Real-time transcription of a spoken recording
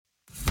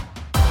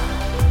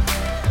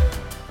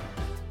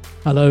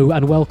Hello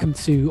and welcome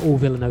to All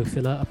Villa No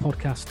Filler, a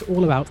podcast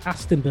all about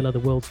Aston Villa, the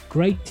world's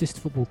greatest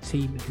football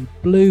team who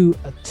blew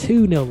a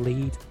 2-0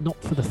 lead, not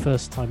for the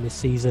first time this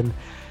season,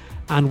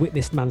 and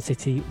witnessed Man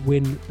City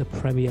win the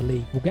Premier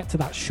League. We'll get to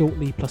that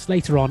shortly, plus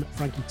later on,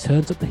 Frankie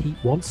turns up the heat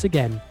once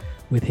again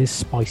with his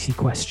spicy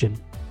question.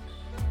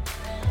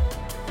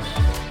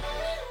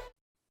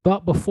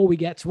 But before we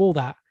get to all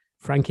that,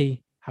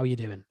 Frankie, how are you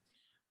doing?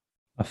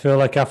 I feel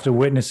like after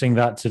witnessing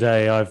that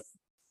today, I've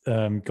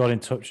got in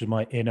touch with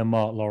my inner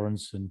Mark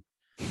Lawrence. And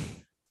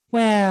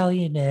well,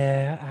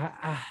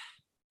 I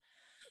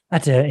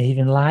don't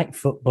even like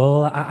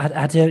football.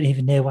 I don't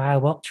even know why I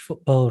watch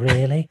football,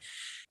 really.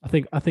 I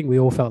think we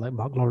all felt like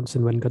Mark Lawrence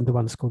when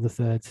Gundogan scored the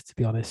third. To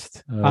be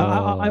honest, Oh,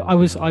 I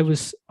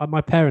was.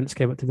 My parents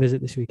came up to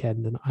visit this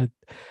weekend, and I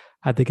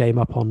had the game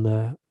up on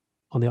the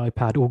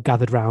iPad, all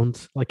gathered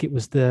round like it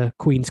was the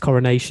Queen's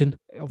coronation.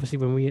 Obviously,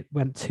 when we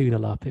went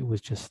 2-0 up, it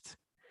was just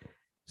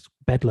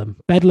bedlam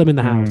in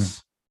the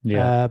house.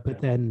 Yeah.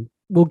 But then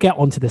we'll get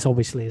onto this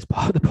obviously as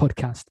part of the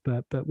podcast.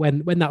 But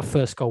when that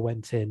first goal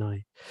went in,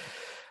 I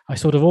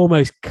sort of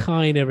almost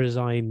kind of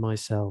resigned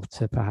myself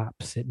to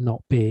perhaps it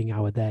not being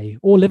our day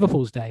or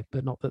Liverpool's day,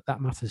 but not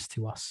that matters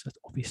to us,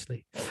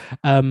 obviously.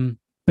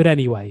 But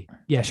anyway,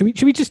 yeah. Should we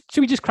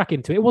just crack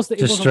into it? It was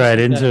straight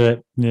into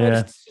it.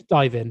 Yeah. Just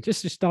dive in.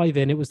 Just dive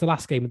in. It was the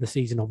last game of the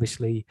season,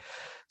 obviously,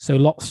 so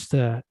lots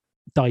to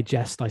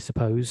digest, I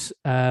suppose.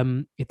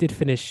 It did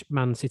finish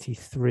Man City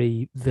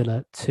 3,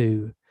 Villa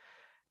 2.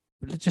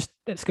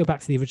 Let's go back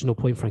to the original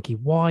point, Frankie.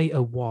 Why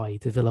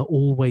do Villa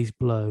always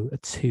blow a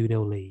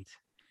 2-0 lead?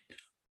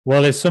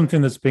 Well, it's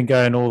something that's been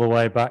going all the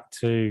way back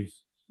to,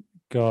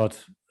 God,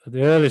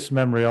 the earliest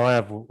memory I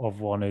have of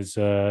one is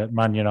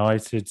Man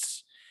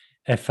United's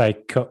FA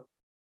Cup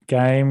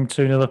game,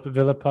 2-0 up at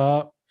Villa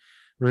Park.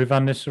 Ruud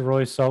van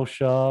Nistelrooy,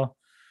 Solskjaer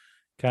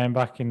came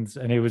back and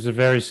it was a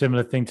very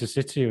similar thing to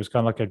City. It was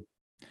kind of like a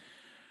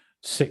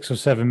 6 or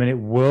 7 minute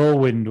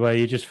whirlwind where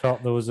you just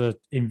felt there was an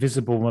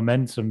invisible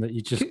momentum that you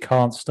just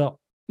can't stop.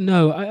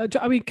 No,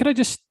 I mean, can I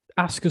just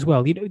ask as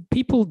well?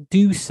 People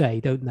do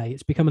say, don't they?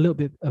 It's become a little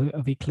bit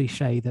of a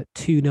cliche that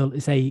 2-0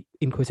 is a,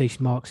 in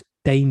quotation marks,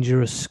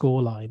 dangerous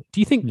scoreline.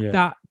 Do you think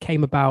that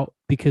came about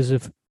because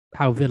of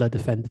how Villa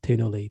defend the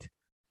 2-0 lead?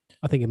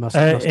 I think it must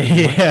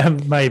yeah,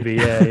 maybe.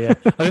 Yeah.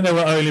 I think they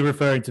were only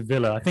referring to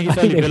Villa. I think it's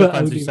only Villa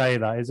fans who say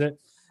that, is it?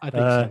 I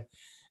think so.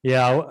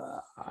 Yeah.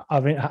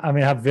 I mean,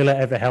 have Villa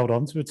ever held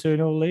on to a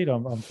 2-0 lead?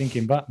 I'm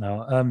thinking back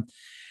now.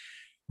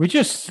 We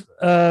just,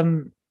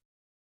 I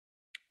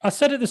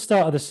said at the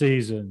start of the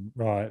season,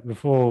 right,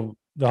 before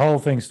the whole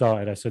thing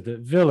started, I said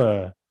that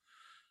Villa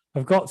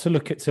have got to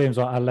look at teams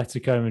like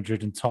Atletico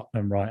Madrid and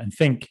Tottenham, right, and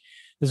think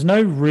there's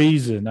no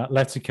reason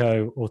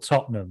Atletico or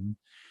Tottenham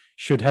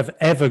should have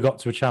ever got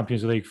to a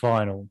Champions League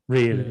final,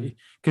 really,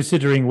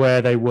 considering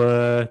where they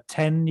were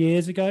 10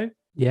 years ago.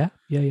 Yeah.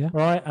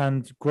 Right.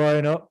 And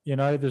growing up,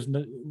 there's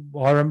no,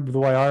 I remember the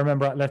way I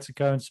remember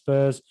Atletico and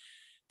Spurs,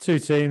 two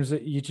teams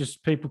that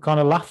people kind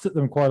of laughed at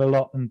them quite a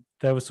lot. And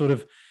they were sort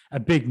of a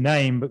big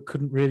name, but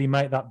couldn't really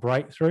make that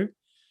breakthrough.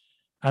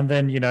 And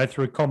then,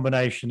 through a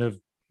combination of,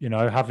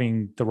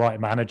 having the right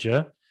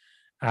manager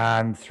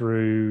and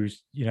through,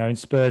 in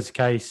Spurs'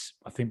 case,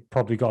 I think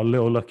probably got a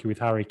little lucky with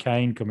Harry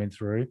Kane coming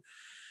through.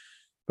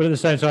 But at the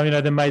same time,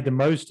 they made the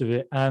most of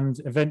it and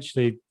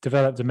eventually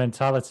developed a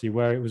mentality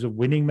where it was a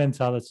winning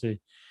mentality.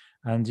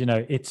 And,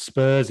 it's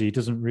Spursy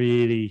doesn't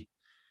really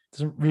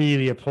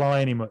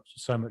apply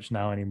so much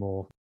now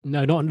anymore.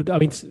 No, not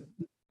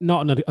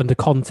under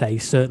Conte,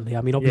 certainly.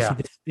 I mean,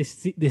 obviously,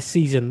 this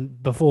season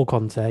before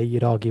Conte,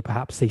 you'd argue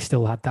perhaps they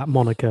still had that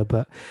moniker,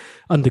 but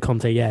under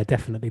Conte, yeah,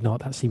 definitely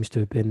not. That seems to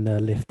have been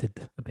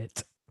lifted a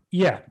bit.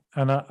 Yeah,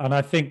 and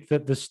I think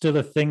that there's still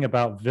a thing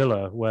about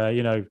Villa where,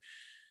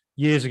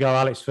 years ago,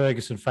 Alex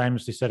Ferguson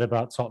famously said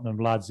about Tottenham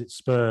lads, it's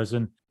Spurs.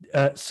 And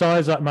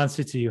sides like Man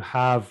City who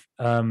have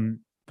the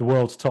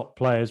world's top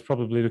players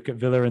probably look at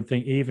Villa and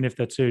think, even if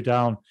they're 2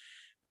 down,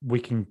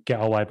 we can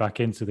get our way back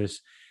into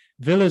this.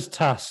 Villa's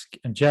task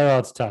and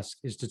Gerrard's task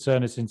is to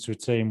turn us into a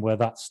team where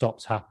that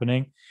stops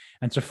happening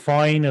and to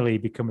finally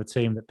become a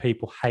team that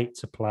people hate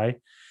to play.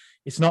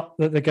 It's not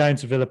that they're going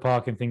to Villa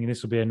Park and thinking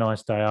this will be a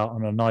nice day out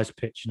on a nice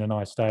pitch in a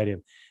nice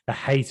stadium. They're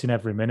hating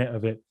every minute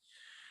of it.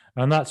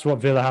 And that's what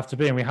Villa have to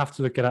be. And we have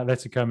to look at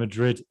Atletico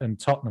Madrid and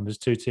Tottenham as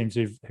two teams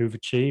who've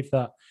achieved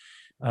that.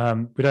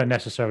 We don't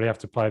necessarily have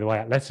to play the way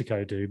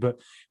Atletico do, but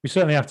we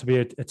certainly have to be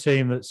a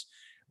team that's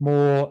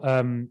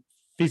more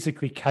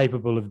physically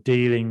capable of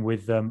dealing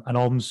with an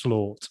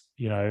onslaught.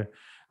 We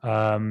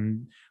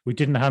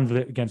didn't handle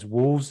it against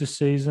Wolves this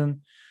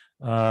season.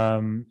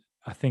 I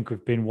think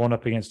we've been one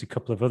up against a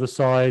couple of other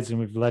sides and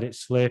we've let it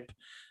slip.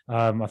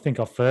 I think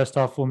our first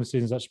half form this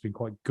season has actually been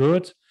quite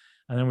good.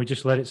 And then we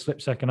just let it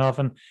slip second half.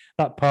 And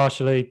that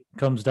partially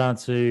comes down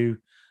to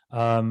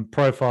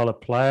profile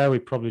of player. We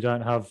probably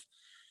don't have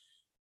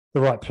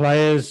the right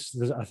players.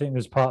 I think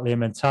there's partly a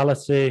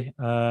mentality.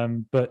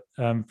 But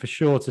for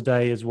sure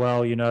today as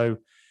well, you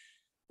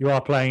are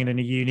playing in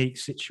a unique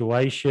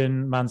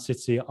situation. Man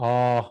City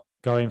are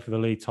going for the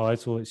league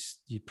title.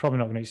 You're probably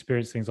not going to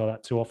experience things like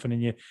that too often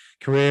in your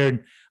career.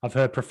 And I've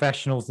heard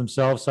professionals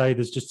themselves say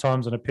there's just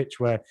times on a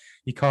pitch where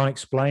you can't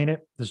explain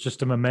it. There's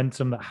just a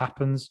momentum that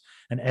happens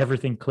and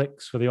everything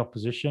clicks for the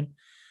opposition.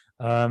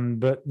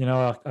 But,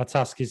 our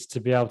task is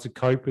to be able to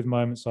cope with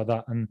moments like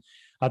that. And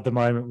at the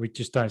moment, we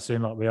just don't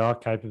seem like we are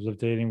capable of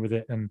dealing with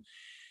it. And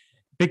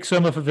big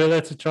summer for Villa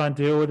to try and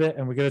deal with it.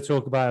 And we're going to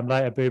talk about him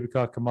later,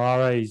 Boubacar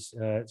Kamara.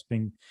 It's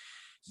been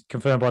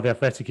confirmed by The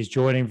Athletic he's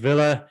joining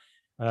Villa.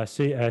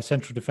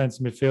 Central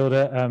defensive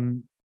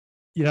midfielder,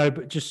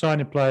 but just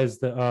signing players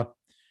that are,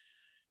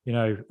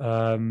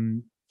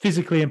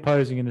 physically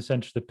imposing in the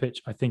centre of the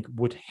pitch, I think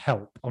would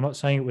help. I'm not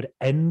saying it would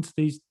end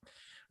these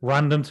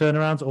random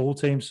turnarounds. All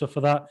teams suffer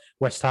that.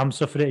 West Ham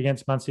suffered it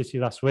against Man City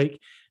last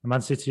week. And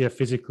Man City are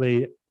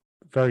physically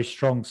very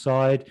strong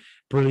side,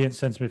 brilliant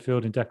centre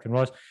midfield in Declan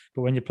Rice.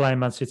 But when you're playing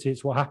Man City,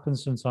 it's what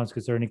happens sometimes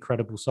because they're an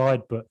incredible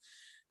side. But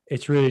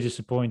it's really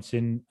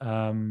disappointing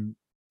to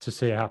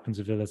see it happen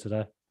to Villa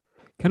today.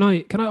 Can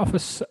I offer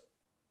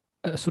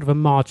a sort of a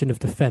margin of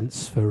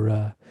defence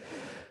for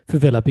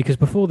Villa? Because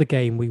before the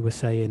game we were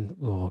saying,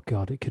 oh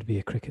God, it could be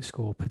a cricket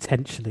score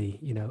potentially.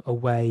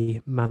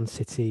 Away Man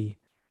City,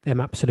 them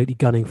absolutely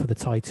gunning for the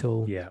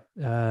title. Yeah.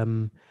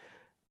 And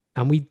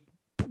we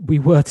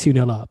were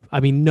 2-0 up. I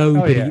mean,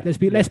 nobody. Oh, yeah.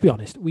 Let's be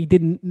honest.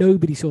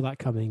 Nobody saw that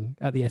coming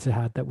at the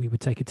Etihad that we would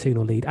take a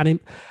 2-0 lead. And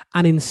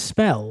in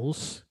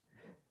spells,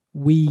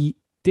 we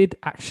did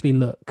actually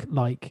look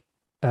like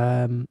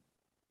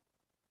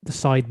the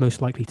side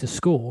most likely to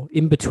score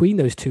in between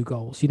those two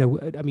goals.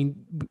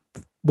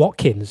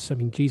 Watkins,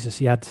 Jesus,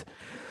 he had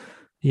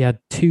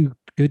two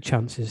good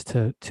chances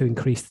to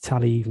increase the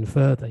tally even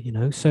further,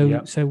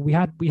 So we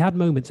had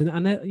moments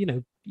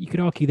and you could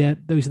argue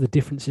that those are the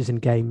differences in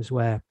games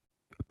where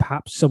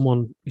perhaps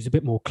someone who's a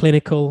bit more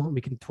clinical, and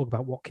we can talk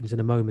about Watkins in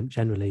a moment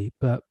generally,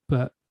 but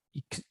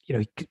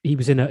he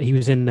was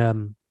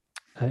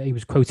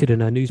quoted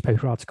in a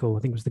newspaper article,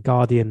 I think it was The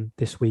Guardian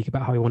this week,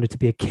 about how he wanted to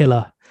be a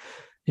killer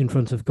in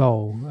front of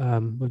goal.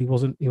 Well, he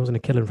wasn't a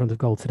killer in front of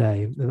goal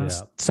today. And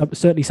that's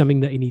certainly something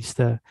that he needs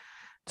to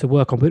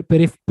work on. But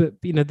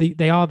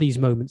they are these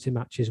moments in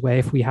matches where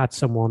if we had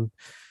someone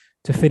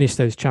to finish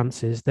those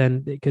chances,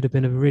 then it could have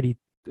been a very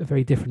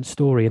different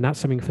story. And that's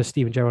something for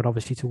Steven Gerrard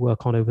obviously to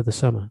work on over the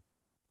summer.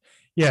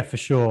 Yeah, for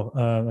sure.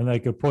 And they're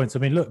good points.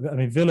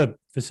 Villa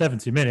for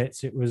 70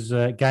 minutes, it was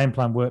game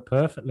plan worked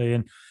perfectly.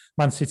 And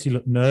Man City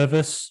looked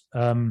nervous.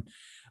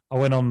 I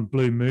went on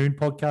Blue Moon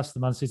podcast, the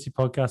Man City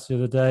podcast the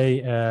other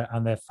day,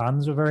 and their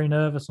fans were very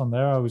nervous on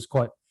there. I was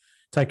quite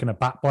taken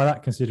aback by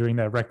that, considering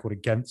their record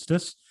against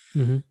us.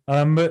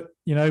 Mm-hmm. But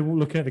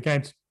looking at the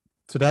game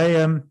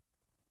today,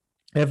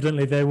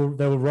 evidently they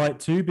were right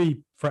to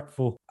be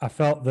fretful. I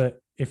felt that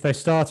if they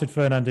started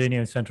Fernandinho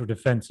in central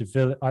defence,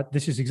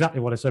 this is exactly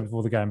what I said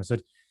before the game. I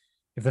said,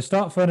 if they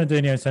start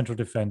Fernandinho in central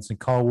defence and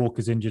Kyle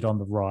Walker's injured on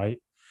the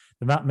right,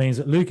 then that means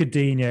that Luca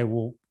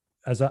Digne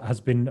has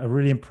been a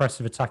really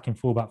impressive attacking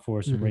fullback for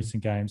us in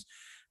recent games,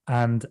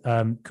 and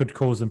could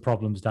cause them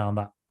problems down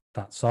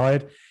that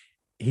side.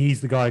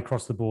 He's the guy who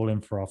crossed the ball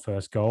in for our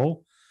first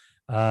goal,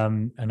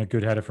 and a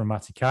good header from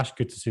Matty Cash.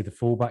 Good to see the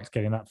fullbacks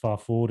getting that far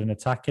forward and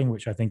attacking,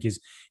 which I think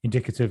is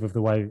indicative of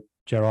the way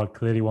Gerrard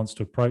clearly wants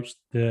to approach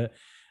the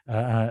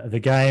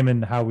game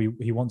and how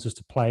he wants us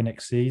to play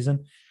next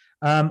season.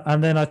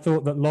 And then I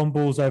thought that long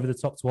balls over the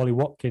top to Ollie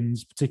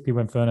Watkins, particularly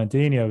when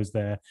Fernandinho was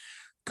there,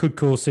 could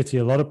cause City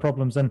a lot of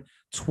problems. And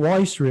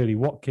twice, really,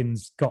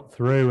 Watkins got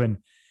through and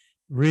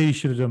really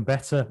should have done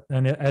better.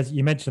 And as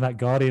you mentioned, that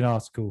Guardian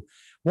article,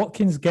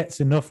 Watkins gets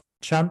enough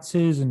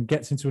chances and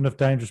gets into enough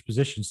dangerous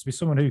positions to be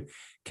someone who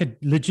could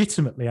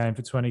legitimately aim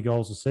for 20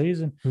 goals a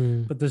season.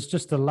 But there's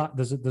just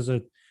there's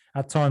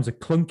at times a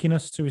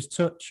clunkiness to his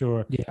touch,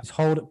 or his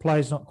hold at play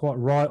is not quite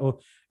right, or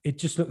it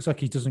just looks like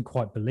he doesn't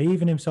quite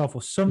believe in himself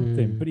or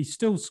something. But he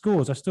still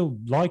scores. I still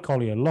like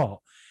Ollie a lot,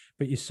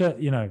 but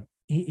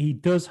he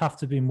does have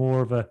to be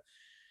more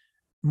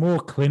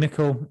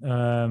clinical,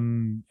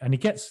 and he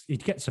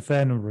gets a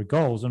fair number of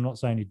goals. I'm not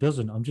saying he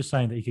doesn't. I'm just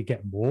saying that he could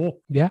get more.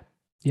 Yeah,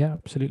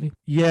 absolutely.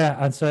 Yeah,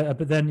 and so,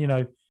 but then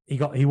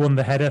he won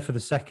the header for the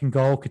second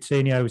goal.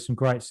 Coutinho with some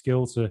great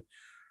skill to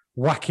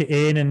whack it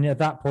in, and at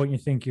that point you're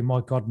thinking,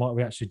 my God, might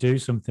we actually do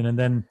something? And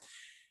then,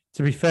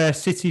 to be fair,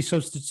 City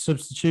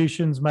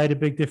substitutions made a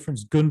big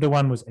difference.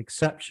 Gundogan was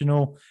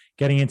exceptional,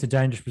 getting into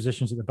dangerous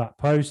positions at the back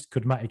post.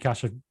 Could Matty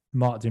Cash have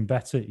marked him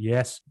better?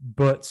 Yes,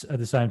 but at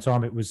the same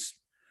time, it was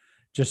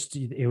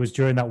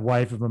during that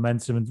wave of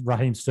momentum and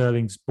Raheem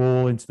Sterling's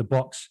ball into the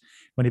box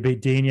when he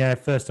beat Digne,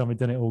 first time we'd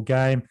done it all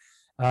game,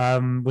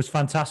 was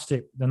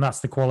fantastic. And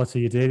that's the quality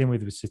you're dealing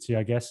with City,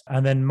 I guess.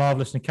 And then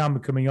Marvelous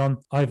Nakamba coming on.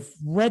 I've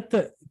read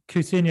that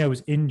Coutinho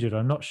was injured.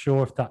 I'm not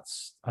sure if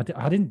that's...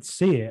 I didn't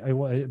see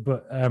it,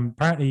 but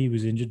apparently he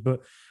was injured.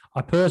 But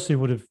I personally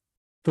would have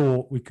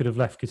thought we could have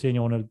left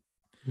Coutinho on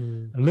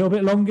a little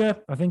bit longer.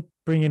 I think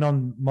bringing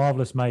on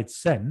Marvelous made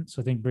sense.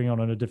 I think bringing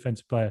on a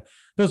defensive player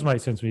does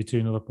make sense when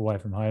you're 2-0 up away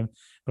from home.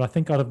 But I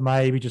think I'd have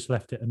maybe just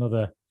left it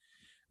another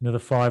another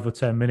 5 or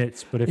 10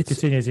 minutes. But if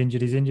Coutinho's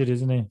injured, he's injured,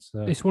 isn't he?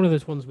 So it's one of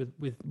those ones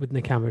with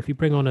Nakamba. If you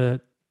bring on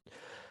a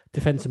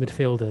defensive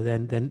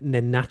midfielder,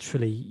 then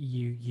naturally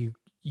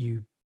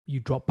you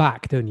drop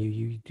back, don't you?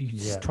 You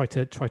try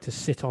to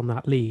sit on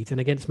that lead. And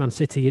against Man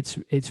City, it's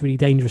really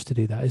dangerous to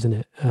do that, isn't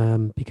it?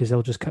 Because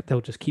they'll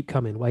just keep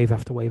coming wave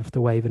after wave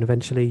after wave, and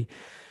eventually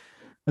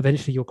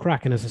you'll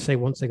crack. And as I say,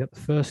 once they got the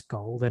first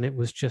goal, then it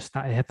was just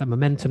that it had that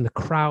momentum. The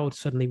crowd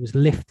suddenly was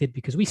lifted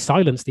because we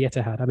silenced the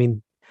Etihad. I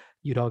mean,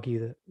 you'd argue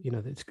that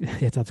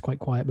Etihad's quite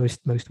quiet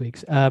most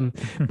weeks,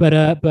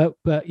 but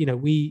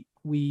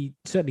we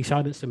certainly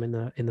silenced them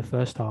in the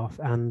first half,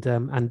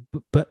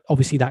 but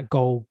obviously that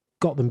goal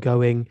got them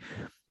going,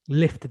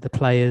 lifted the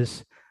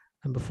players,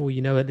 and before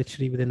you know it,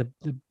 literally within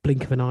the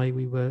blink of an eye,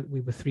 we were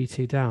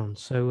 3-2 down.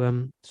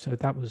 So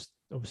that was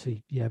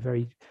obviously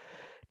very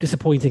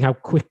disappointing how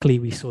quickly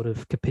we sort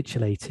of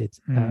capitulated.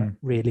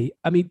 Really,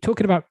 I mean,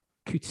 talking about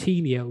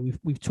Coutinho,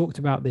 we've talked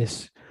about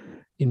this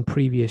in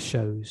previous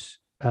shows.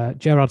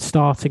 Gerrard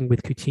starting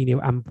with Coutinho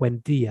and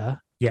Buendia,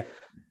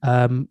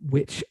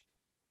 which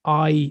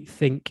I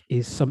think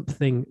is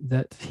something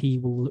that he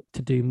will look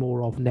to do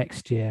more of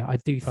next year. I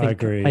do think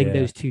playing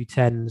those 2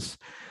 10s,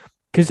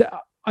 because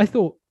I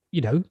thought,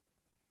 it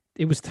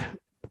was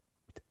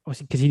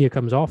obviously Coutinho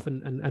comes off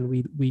and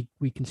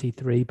we concede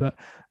 3, but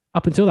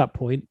up until that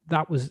point,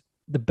 that was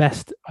the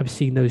best I've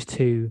seen those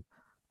two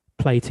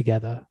play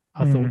together.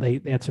 I thought they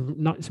had some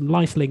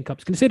nice link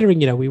ups, considering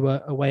we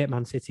were away at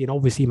Man City, and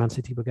obviously Man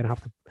City were going to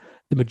have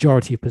the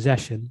majority of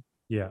possession.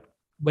 Yeah,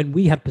 when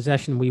we had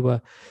possession, we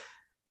were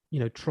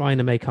trying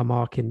to make our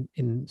mark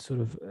in sort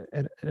of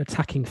an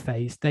attacking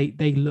phase.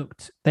 They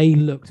looked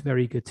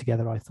very good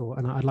together, I thought,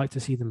 and I'd like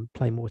to see them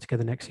play more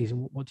together next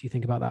season. What do you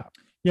think about that?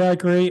 Yeah, I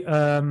agree.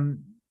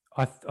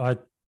 I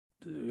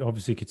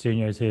obviously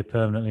Coutinho is here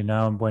permanently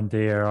now, and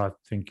Buendia I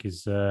think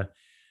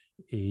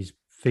he's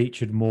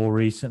featured more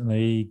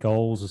recently,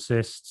 goals,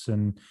 assists,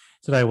 and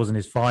today wasn't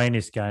his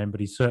finest game, but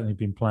he's certainly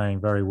been playing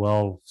very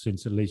well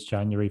since at least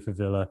January for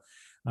Villa.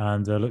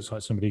 And looks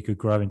like somebody who could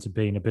grow into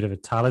being a bit of a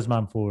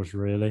talisman for us,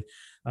 really.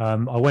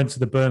 I went to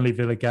the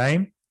Burnley-Villa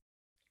game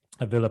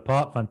at Villa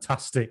Park.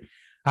 Fantastic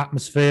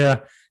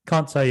atmosphere.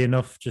 Can't tell you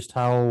enough just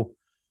how,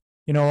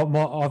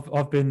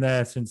 I've been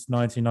there since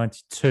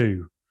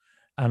 1992,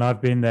 and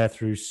I've been there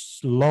through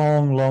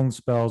long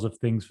spells of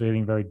things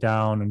feeling very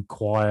down and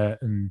quiet,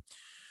 and,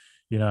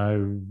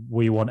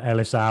 we want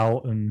Ellis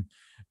out, and,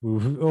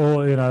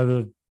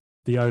 the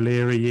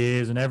O'Leary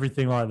years and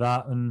everything like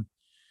that. And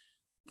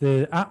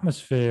the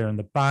atmosphere and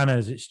the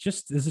banners,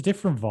 there's a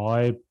different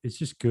vibe. It's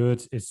just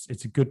good.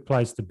 It's a good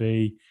place to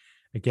be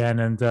again.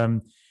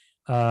 And,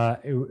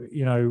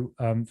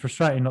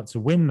 frustrating not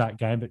to win that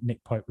game, but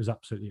Nick Pope was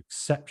absolutely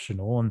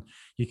exceptional. And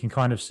you can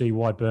kind of see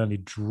why Burnley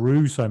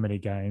drew so many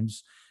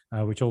games,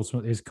 which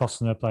ultimately is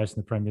costing their place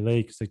in the Premier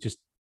League, because they just,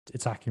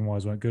 attacking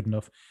wise, weren't good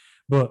enough.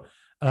 But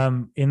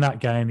in that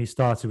game, he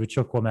started with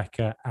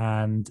Chukwuemeka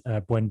and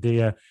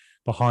Buendia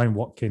behind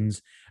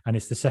Watkins, and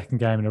it's the second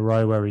game in a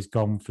row where he's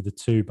gone for the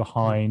 2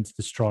 behind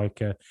the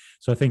striker.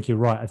 So I think you're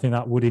right. I think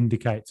that would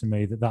indicate to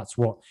me that that's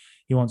what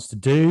he wants to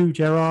do,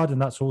 Gerrard,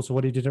 and that's also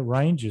what he did at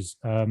Rangers.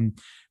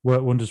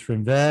 Worked wonders for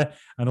him there,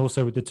 and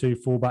also with the 2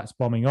 fullbacks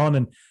bombing on.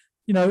 And,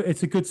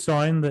 it's a good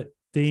sign that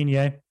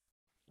Digne,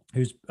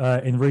 who's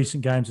in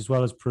recent games as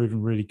well, has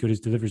proven really good.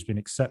 His delivery has been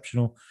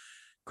exceptional.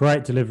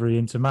 Great delivery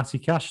into Matty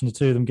Cash, and the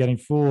 2 of them getting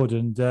forward.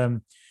 And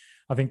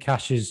I think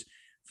Cash's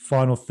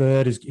final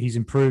third he's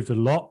improved a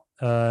lot.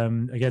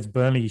 Against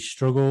Burnley, he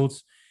struggled.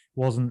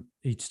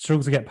 He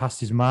struggled to get past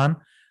his man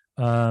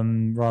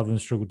rather than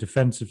struggle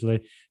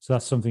defensively. So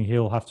that's something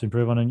he'll have to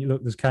improve on. And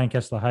look, there's Kane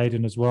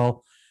Kessler-Hayden as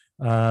well,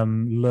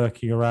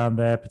 lurking around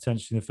there,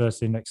 potentially in the first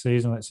team next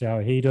season. Let's see how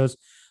he does.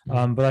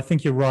 But I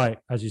think you're right,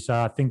 as you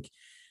say. I think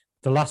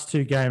the last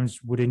 2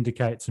 games would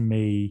indicate to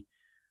me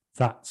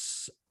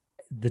that's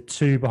the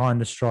 2 behind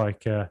the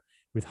striker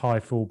with high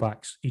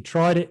fullbacks. He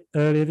tried it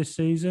earlier this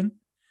season.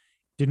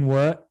 Didn't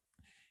work.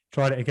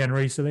 Tried it again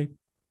recently,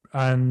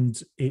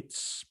 and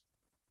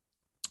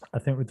I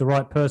think with the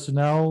right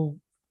personnel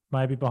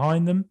maybe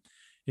behind them,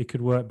 it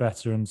could work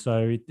better. And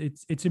so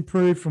it's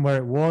improved from where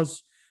it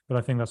was, but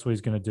I think that's what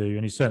he's going to do,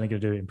 and he's certainly going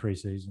to do it in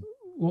pre-season.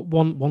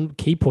 One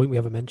key point we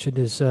haven't mentioned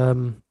is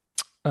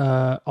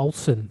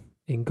Olsen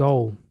in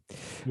goal.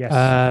 Yes.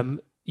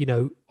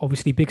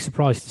 Obviously big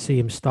surprise to see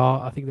him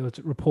start. I think there was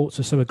reports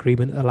of some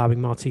agreement allowing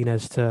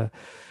Martinez to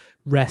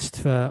rest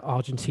for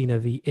Argentina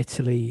v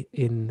Italy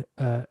in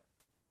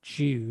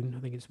June.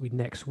 I think it's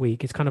next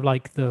week. It's kind of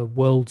like the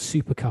World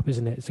Super Cup,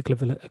 isn't it? It's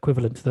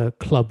equivalent to the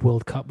Club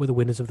World Cup, where the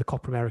winners of the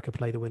Copa America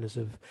play the winners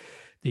of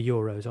the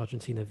Euros,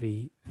 Argentina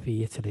v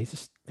Italy.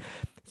 It's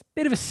a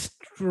bit of a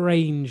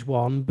strange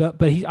one,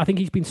 but I think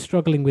he's been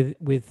struggling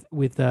with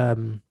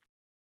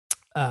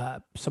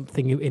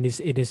something in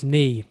his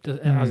knee,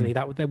 hasn't he?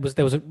 That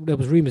there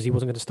was rumours he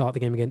wasn't going to start the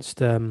game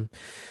against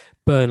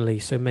Burnley,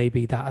 so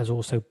maybe that has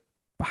also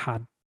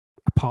had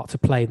a part to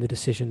play in the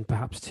decision,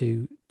 perhaps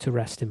to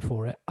rest him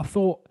for it. I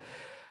thought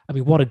I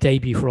mean, what a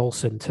debut for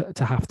Olsen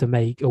to have to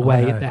make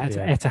away at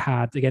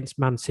Etihad against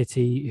Man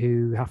City,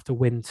 who have to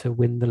win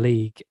the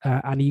league.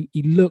 And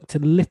he looked a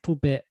little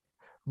bit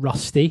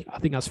rusty. I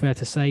think that's fair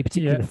to say,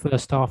 particularly in the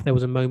first half. There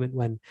was a moment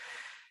when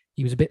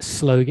he was a bit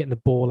slow getting the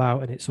ball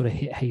out, and it sort of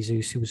hit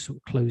Jesus, who was sort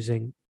of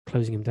closing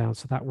him down.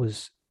 So that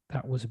was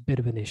a bit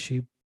of an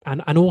issue.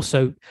 And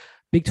also,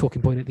 big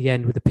talking point at the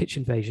end with the pitch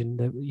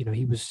invasion.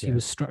 He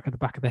was struck at the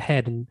back of the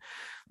head, and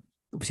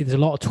obviously there's a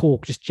lot of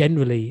talk just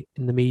generally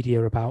in the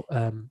media about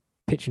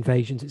pitch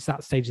invasions. It's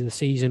that stage of the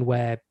season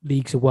where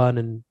leagues are won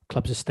and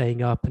clubs are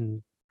staying up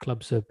and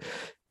clubs are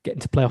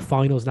getting to playoff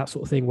finals and that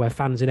sort of thing, where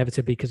fans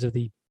inevitably, because of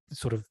the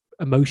sort of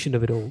emotion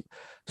of it all,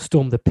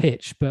 storm the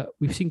pitch. But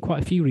we've seen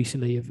quite a few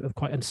recently of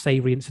quite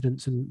unsavoury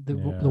incidents, and the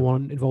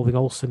one involving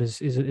Olsen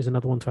is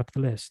another one to add to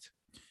the list.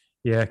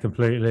 Yeah,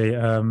 completely.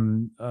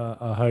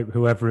 I hope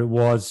whoever it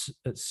was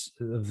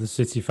of the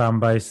City fan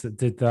base that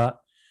did that,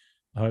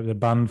 I hope they're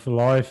banned for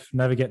life,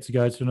 never get to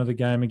go to another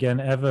game again,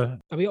 ever.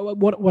 I mean,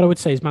 what I would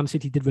say is Man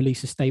City did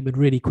release a statement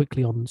really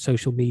quickly on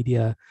social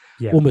media,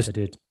 almost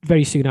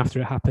very soon after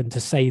it happened,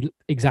 to say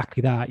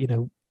exactly that,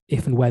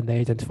 if and when they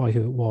identify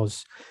who it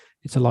was,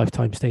 it's a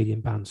lifetime stadium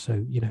ban.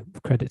 So,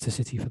 credit to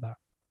City for that.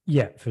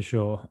 Yeah, for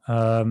sure.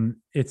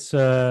 It's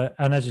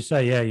and as you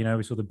say,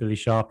 we saw the Billy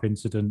Sharp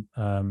incident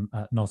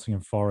at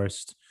Nottingham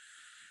Forest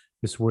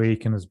this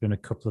week, and there's been a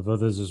couple of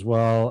others as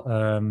well.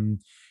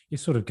 It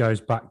sort of goes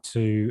back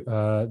to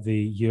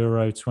the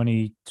Euro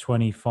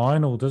 2020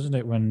 final, doesn't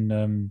it?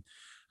 When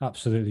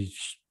absolutely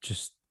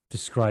just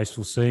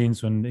disgraceful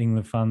scenes when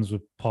England fans were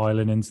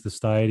piling into the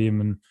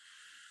stadium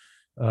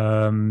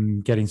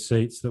and getting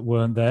seats that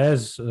weren't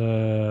theirs,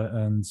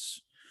 and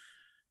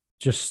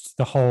just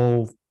the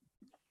whole.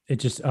 It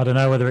just, I don't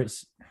know whether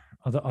it's,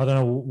 I don't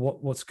know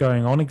what's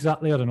going on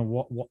exactly. I don't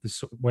know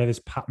where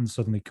this pattern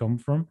suddenly come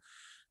from.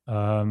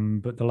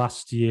 But the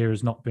last year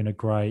has not been a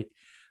great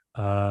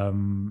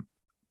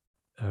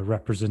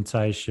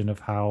representation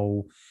of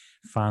how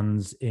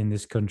fans in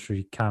this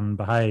country can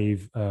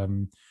behave.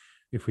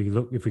 If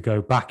we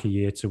go back a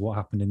year to what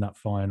happened in that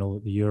final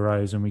at the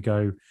Euros, and we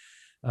go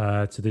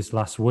to this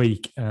last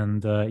week,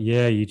 and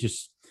you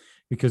just,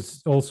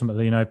 because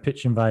ultimately,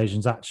 pitch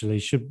invasions actually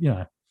should,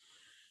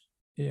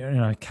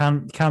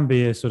 can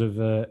be a sort of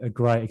a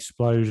great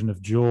explosion of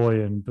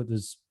joy, but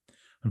there's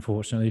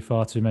unfortunately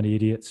far too many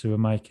idiots who are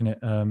making it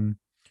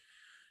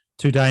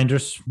too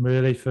dangerous,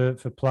 really, for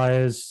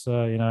players.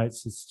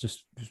 It's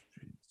just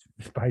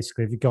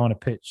basically, if you go on a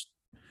pitch,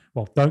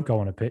 well, don't go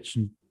on a pitch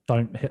and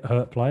don't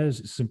hurt players.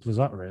 It's simple as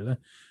that, really.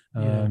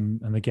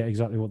 And they get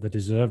exactly what they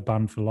deserve,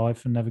 banned for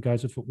life, and never go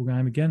to a football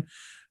game again.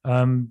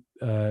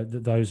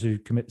 Those who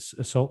commit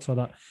assaults like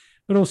that,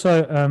 but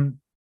also,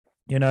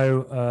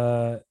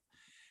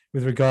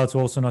 with regard to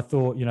Olsen, I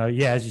thought,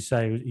 as you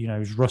say, he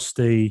was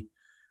rusty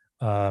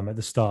at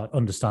the start.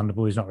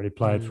 Understandable. He's not really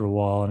played for a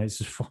while, and it's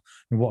just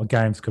what a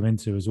game to come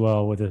into as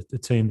well, with a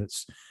team that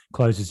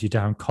closes you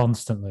down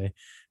constantly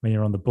when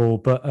you're on the ball.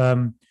 But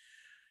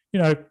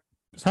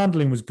his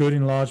handling was good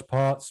in large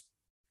parts.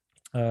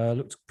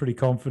 Looked pretty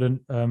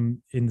confident. You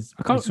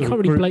can't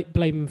really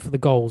blame him for the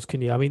goals,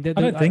 can you? I mean, I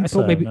don't think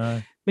so. Maybe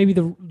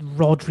the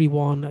Rodri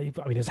one. I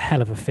mean, it's a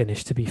hell of a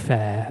finish, to be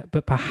fair,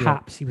 but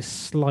perhaps he was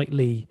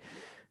slightly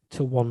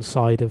to one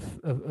side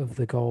of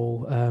the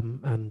goal,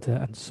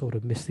 and sort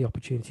of missed the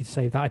opportunity to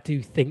save that. I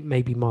do think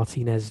maybe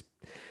Martinez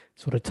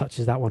sort of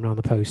touches that one around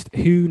the post.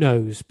 Who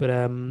knows? But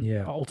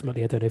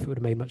ultimately, I don't know if it would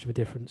have made much of a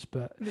difference.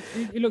 But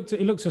he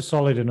looks a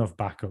solid enough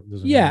backup,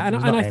 doesn't he? Yeah, and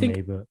I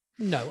think.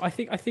 No, I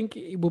think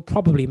it will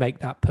probably make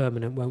that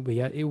permanent, won't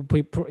we? It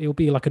will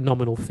be like a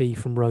nominal fee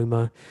from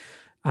Roma,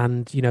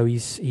 and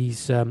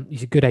he's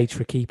a good age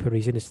for a keeper.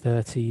 He's in his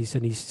 30s,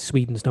 and he's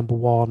Sweden's number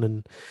one.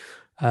 And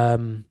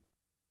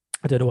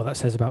I don't know what that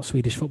says about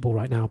Swedish football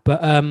right now,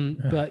 but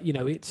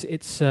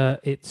it's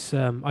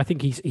I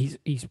think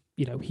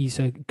he's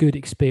a good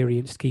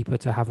experienced keeper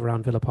to have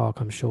around Villa Park,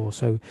 I'm sure.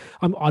 So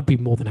I'd be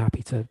more than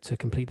happy to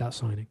complete that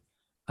signing.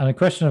 And a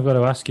question I've got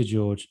to ask you,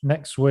 George.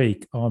 Next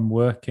week, I'm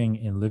working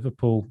in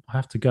Liverpool. I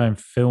have to go and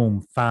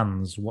film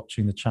fans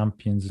watching the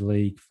Champions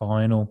League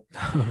final.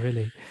 Oh,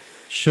 really?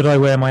 Should I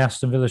wear my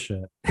Aston Villa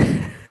shirt?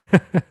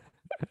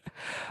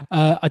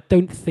 I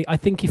don't think. I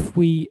think if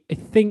we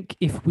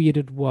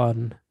had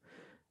won,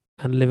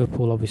 and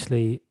Liverpool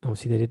obviously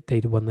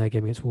they'd won their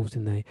game against Wolves,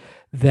 didn't they?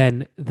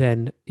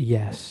 Then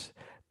yes,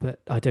 but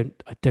I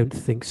don't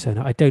think so.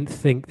 No, I don't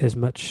think there's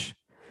much.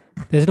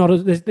 There's not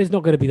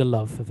going to be the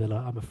love for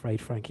Villa, I'm afraid,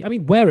 Frankie. I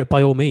mean, wear it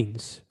by all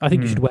means. I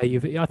think you should wear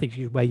your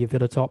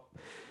Villa top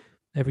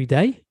every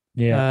day.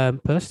 Yeah.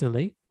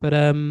 Personally, but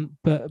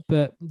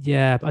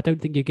yeah, I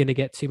don't think you're going to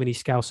get too many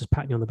Scousers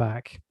patting you on the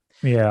back.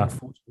 Yeah,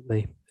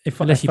 unfortunately,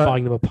 unless you're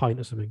buying them a pint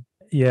or something.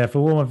 Yeah, if I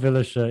wore my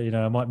Villa shirt,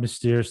 I might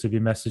mysteriously be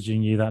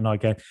messaging you that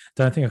night going,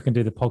 don't think I can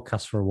do the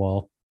podcast for a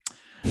while.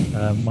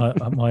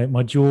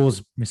 My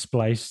jaw's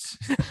misplaced.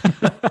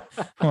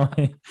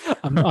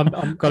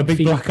 I've got a big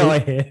black eye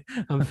here.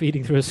 I'm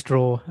feeding through a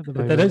straw at the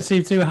moment. They don't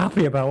seem too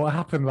happy about what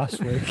happened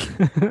last week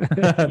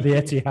at the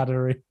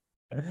Etihadery.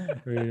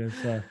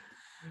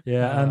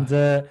 And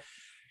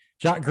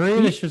Jack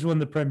Grealish has won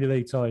the Premier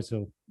League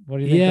title. What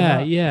do you think of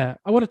that? Yeah.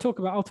 I'll talk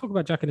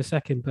about Jack in a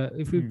second, but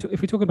if we're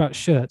talking about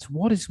shirts,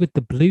 what is with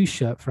the blue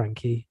shirt,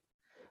 Frankie?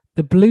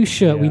 The blue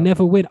shirt, we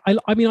never win.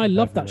 I mean, I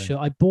love that shirt.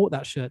 I bought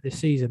that shirt this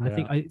season. I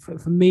think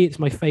for me, it's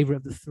my favorite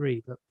of the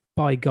three. But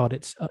by God,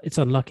 it's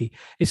unlucky.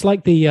 It's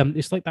like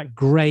that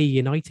grey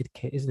United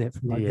kit, isn't it?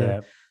 From like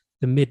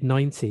the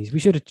mid-90s. We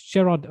should have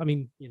Gerard. I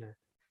mean, I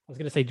was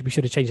going to say we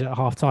should have changed it at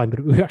half time, but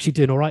we were actually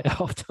doing all right at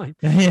half time.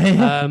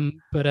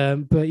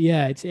 But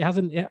yeah, it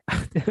hasn't.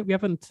 We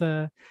haven't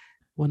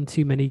won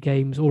too many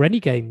games or any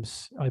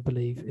games, I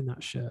believe, in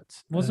that shirt.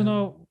 Wasn't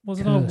our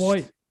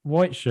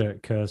white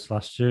shirt cursed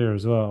last year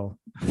as well?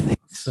 I think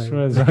so.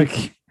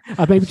 Like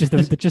maybe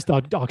just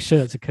our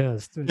shirts are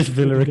cursed. Just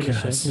Villa are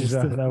cursed. Is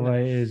that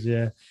way it is?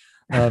 Yeah.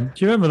 Do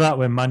you remember that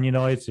when Man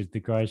United, the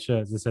grey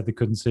shirts, they said they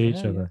couldn't see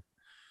each other?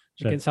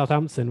 Against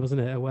Southampton,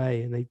 wasn't it,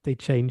 away? And they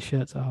changed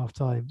shirts at half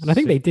time. And I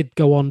think they did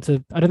go on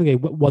to, I don't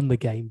think they won the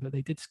game, but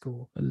they did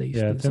score at least.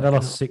 Yeah, I think they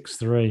lost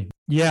 6-3.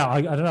 Yeah,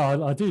 I don't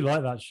know. I do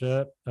like that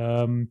shirt.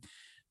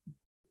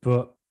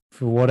 But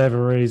for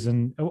whatever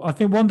reason, I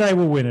think one day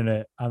we'll win in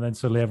it, and then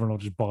suddenly everyone will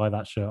just buy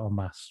that shirt en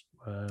masse.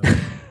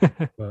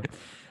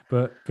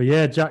 But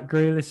yeah, Jack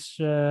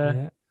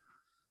Grealish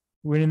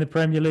winning the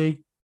Premier League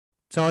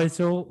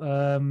title.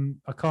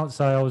 I can't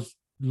say I was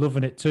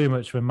loving it too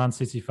much when Man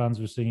City fans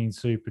were singing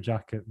Super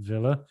Jack at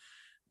Villa.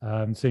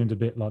 Seemed a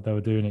bit like they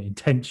were doing it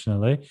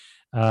intentionally.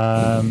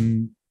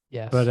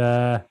 Yes.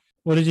 But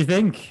what did you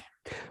think?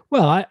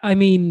 Well, I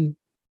mean,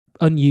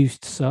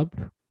 unused sub,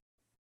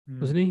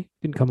 wasn't he?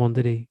 Didn't come on,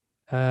 did he?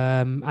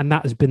 And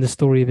that has been the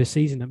story of his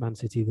season at Man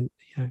City.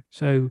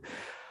 So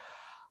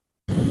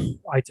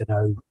I don't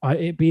know.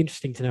 It'd be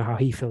interesting to know how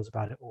he feels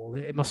about it all.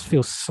 It must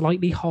feel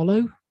slightly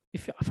hollow.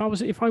 If I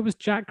was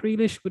Jack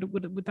Grealish,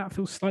 would that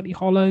feel slightly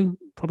hollow?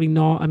 Probably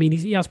not. I mean,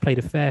 he has played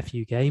a fair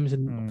few games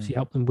and obviously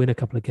helped them win a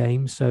couple of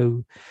games.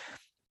 So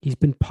he's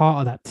been part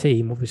of that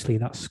team, obviously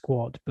that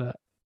squad, but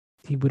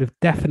he would have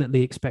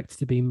definitely expected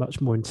to be much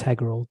more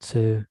integral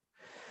to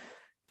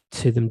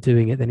them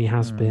doing it than he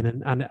has been.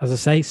 And as I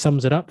say,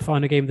 sums it up.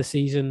 Final game of the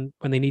season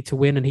when they need to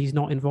win and he's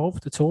not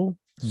involved at all.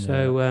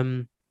 Yeah.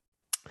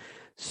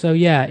 So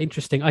yeah,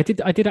 interesting. I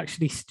did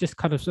actually just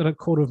kind of sort of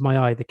corner of my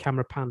eye, the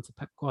camera pan to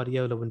Pep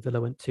Guardiola when Villa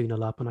went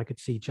 2-0 up, and I could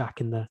see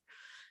Jack in the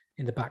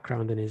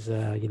background in his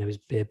his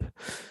bib,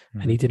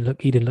 and he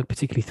didn't look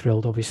particularly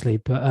thrilled, obviously.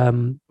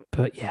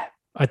 But yeah,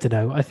 I don't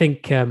know. I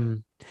think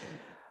to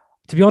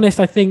be honest,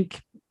 I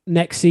think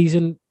next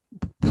season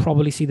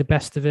probably see the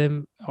best of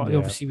him. Yeah.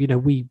 Obviously,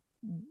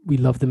 we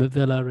loved him at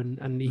Villa,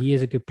 and he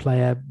is a good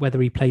player.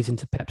 Whether he plays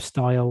into Pep's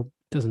style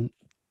doesn't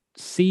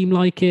seem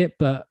like it,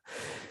 but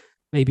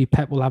maybe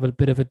Pep will have a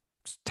bit of a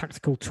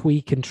tactical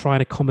tweak and try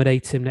and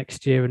accommodate him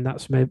next year, and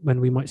that's when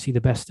we might see the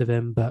best of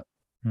him. But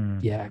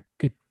yeah,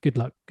 good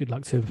luck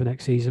to him for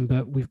next season.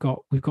 But we've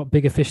got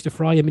bigger fish to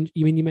fry. I mean,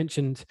 you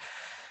mentioned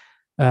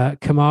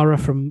Kamara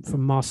from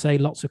Marseille.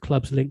 Lots of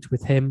clubs linked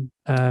with him.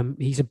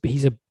 He's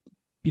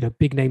a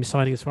big name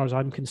signing as far as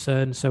I'm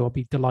concerned. So I'll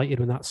be delighted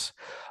when that's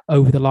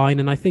over the line.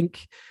 And I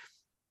think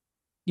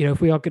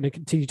if we are going to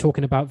continue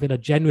talking about Villa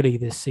generally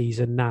this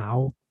season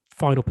now,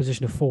 final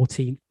position of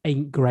 14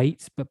 ain't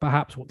great, but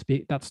perhaps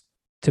that's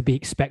to be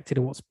expected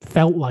and what's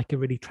felt like a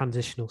really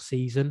transitional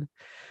season.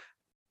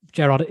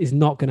 Gerrard is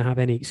not going to have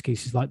any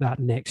excuses like that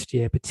next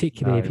year,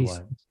 particularly if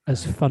he's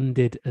as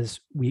funded as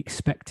we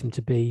expect him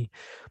to be.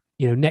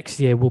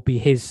 Next year it'll be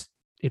his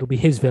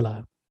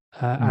Villa,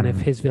 and if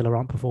his Villa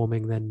aren't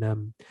performing,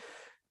 then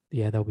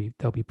there'll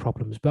be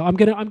problems. But I'm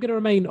gonna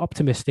remain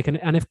optimistic,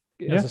 and if,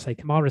 as I say,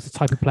 Kamara is the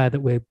type of player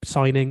that we're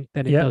signing,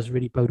 then it does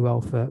really bode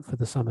well for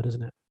the summer,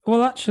 doesn't it?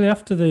 Well, actually,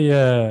 after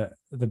the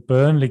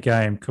Burnley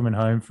game, coming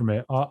home from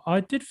it, I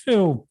did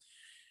feel,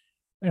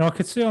 I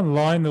could see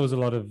online there was a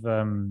lot of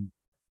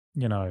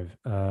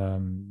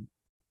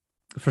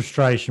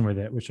frustration with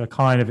it, which I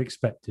kind of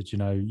expected.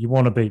 You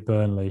want to beat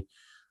Burnley,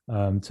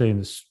 team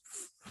that's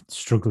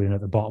struggling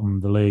at the bottom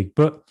of the league,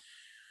 but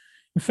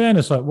in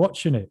fairness,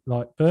 watching it,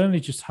 Burnley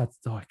just had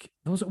there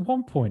was at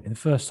one point in the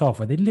first half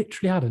where they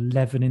literally had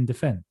 11 in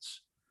defence.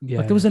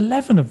 Yeah, there was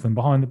 11 of them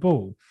behind the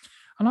ball,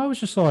 and I was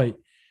just like,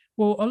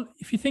 well,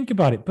 if you think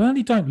about it,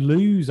 Burnley don't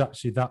lose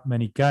actually that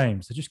many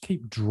games. They just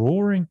keep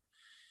drawing,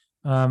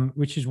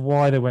 which is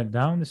why they went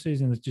down this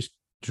season. They just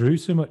drew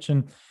so much,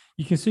 and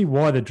you can see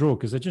why they draw,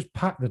 because they just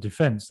pack the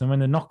defence. And when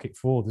they knock it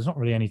forward, there's not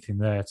really anything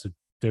there to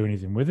do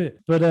anything with it.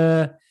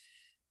 But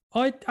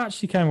I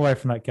actually came away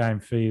from that game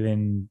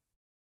feeling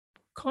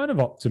kind of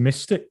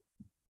optimistic.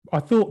 I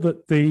thought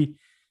that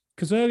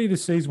because earlier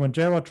this season when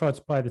Gerrard tried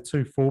to play the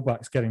two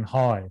fullbacks getting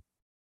high,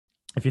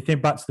 if you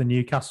think back to the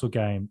Newcastle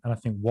game, and I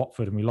think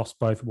Watford, and we lost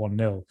both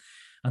 1-0,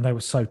 and they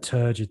were so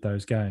turgid,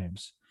 those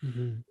games.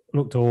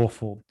 Looked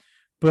awful.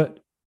 But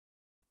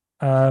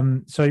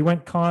so he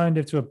went kind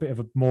of to a bit of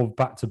a more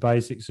back to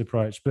basics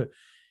approach. But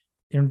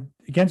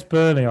against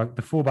Burnley,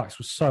 the fullbacks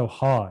were so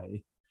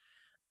high.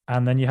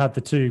 And then you had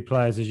the two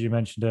players, as you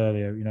mentioned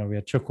earlier, we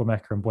had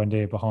Chukwuemeka and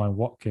Buendia behind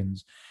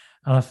Watkins.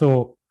 And I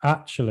thought,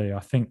 actually, I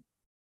think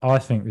I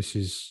think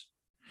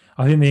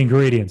I think the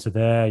ingredients are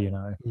there.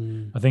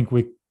 I think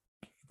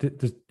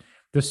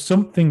there's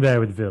something there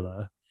with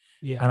Villa,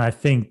 and I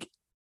think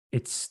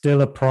it's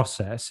still a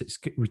process.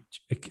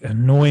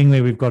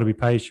 Annoyingly, we've got to be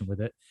patient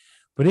with it.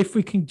 But if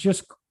we can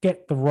just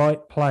get the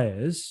right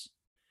players,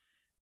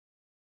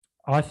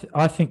 I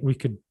think we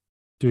could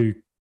do,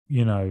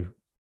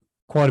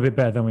 quite a bit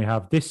better than we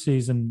have this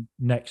season,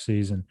 next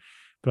season.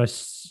 But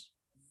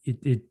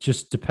it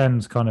just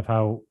depends kind of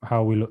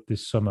how we look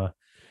this summer.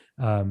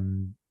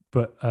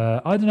 But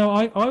I don't know.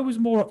 I was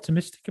more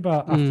optimistic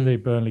about after the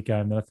Burnley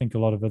game than I think a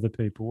lot of other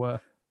people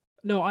were.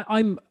 No,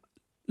 I'm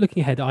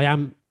looking ahead. I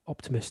am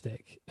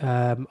optimistic.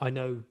 I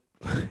know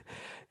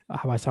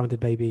how I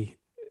sounded maybe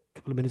a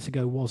couple of minutes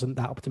ago wasn't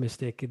that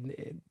optimistic,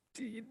 and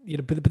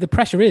but the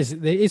pressure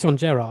is on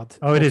Gerrard.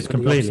 Oh, it is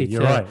completely.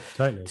 You're right,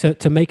 totally.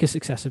 To make a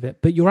success of it.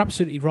 But you're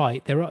absolutely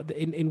right. There are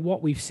in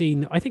what we've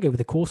seen, I think over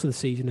the course of the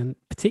season, and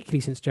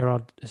particularly since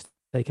Gerrard has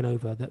taken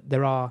over, that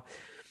there are.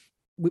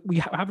 We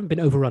haven't been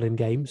overrun in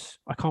games.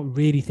 I can't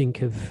really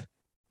think of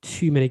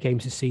too many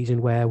games this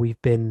season where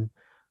we've been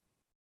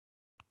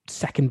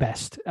second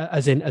best,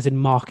 as in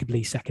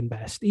markedly second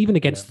best, even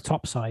against the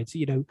top sides.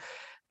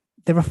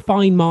 There are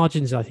fine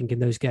margins, I think, in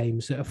those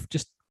games that have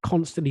just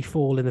constantly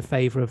fall in the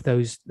favour of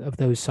those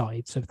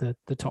sides, of the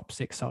top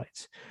six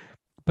sides.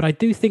 But I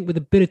do think with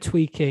a bit of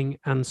tweaking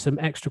and some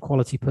extra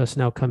quality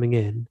personnel coming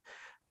in,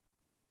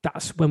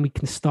 that's when we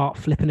can start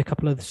flipping a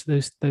couple of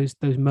those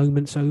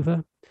moments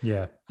over.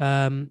 Yeah.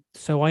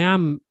 So I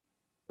am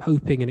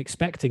hoping and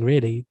expecting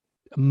really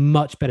a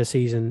much better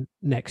season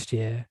next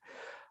year.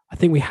 I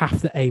think we have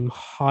to aim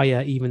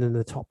higher even than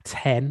the top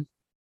 10,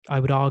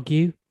 I would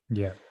argue.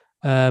 Yeah.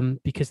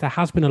 Because there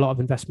has been a lot of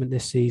investment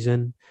this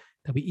season.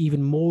 There'll be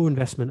even more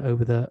investment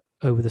over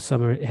the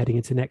summer heading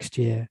into next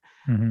year.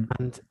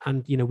 Mm-hmm.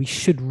 And we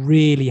should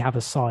really have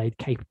a side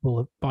capable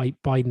of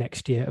by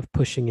next year of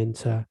pushing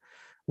into,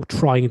 or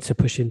trying to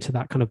push into,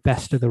 that kind of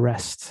best of the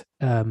rest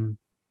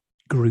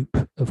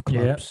group of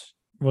clubs.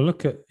 Yeah. Well,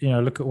 look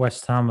at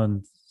West Ham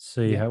and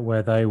see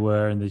where they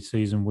were in the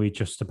season. We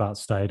just about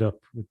stayed up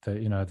with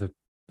the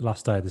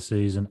last day of the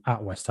season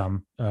at West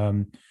Ham.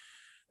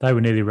 They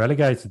were nearly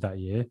relegated that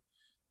year,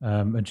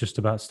 and just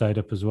about stayed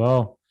up as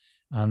well.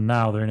 And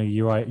now they're in a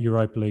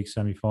Europa League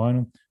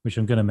semi-final, which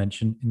I'm going to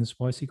mention in the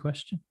spicy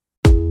question.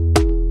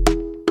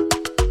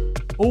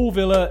 All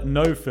Villa,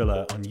 No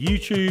Filler on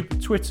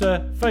YouTube,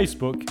 Twitter,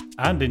 Facebook,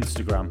 and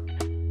Instagram.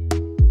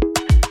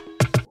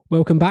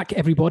 Welcome back,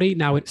 everybody.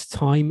 Now it's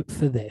time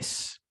for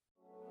this.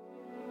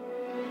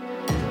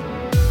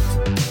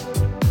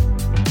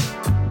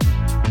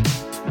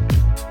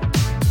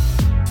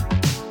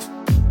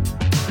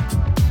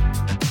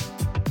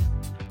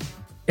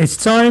 It's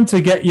time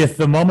to get your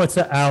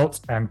thermometer out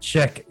and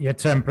check your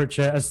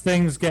temperature as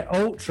things get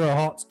ultra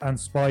hot and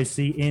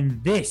spicy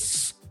in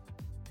this,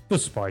 the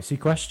spicy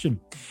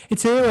question.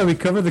 It's here where we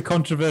cover the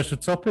controversial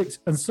topics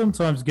and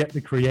sometimes get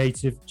the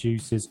creative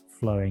juices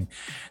flowing.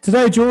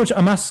 Today, George,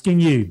 I'm asking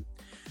you,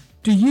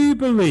 do you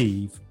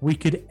believe we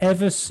could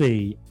ever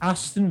see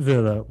Aston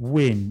Villa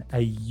win a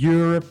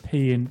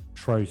European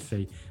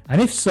trophy? And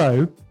if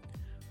so,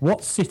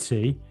 what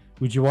city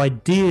would you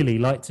ideally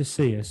like to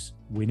see us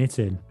win it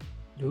in?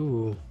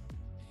 Ooh.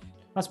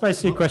 That's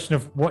basically a question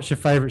of what's your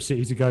favourite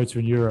city to go to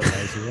in Europe,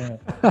 basically,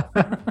 yeah.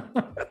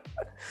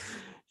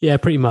 Yeah,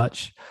 pretty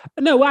much.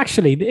 No,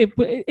 actually,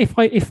 if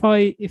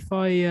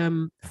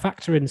I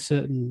factor in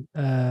certain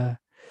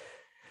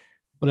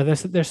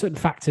there's certain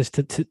factors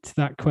to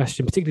that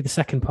question, particularly the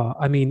second part.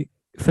 I mean,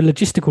 for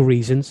logistical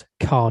reasons,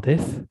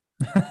 Cardiff.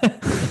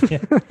 Yeah.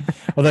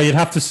 Although you'd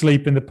have to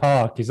sleep in the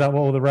park. Is that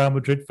what all the Real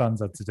Madrid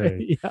fans had to do?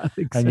 Yeah, I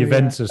think and so,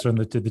 Juventus when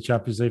they did the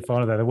Champions League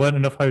final there weren't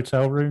enough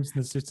hotel rooms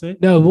in the city.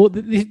 No, well,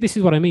 this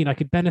is what I mean. I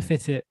could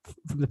benefit it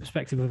from the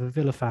perspective of a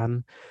Villa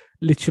fan,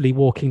 literally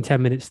walking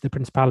 10 minutes to the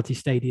Principality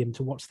Stadium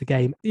to watch the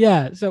game.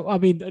 Yeah, so I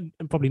mean,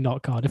 and probably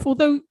not Cardiff.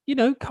 Although,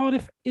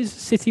 Cardiff is a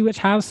city which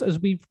has, as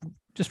we've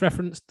just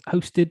referenced,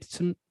 hosted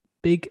some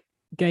big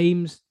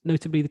games,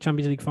 notably the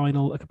Champions League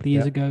final a couple of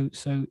years ago.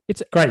 So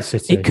it's a great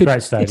city,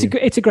 great stadium.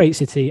 It's a great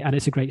city and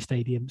it's a great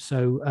stadium.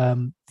 So, I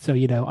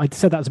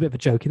said that as a bit of a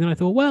joke, and then I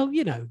thought, well,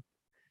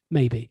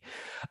 maybe.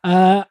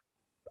 I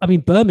mean,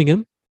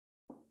 Birmingham.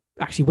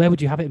 Actually, where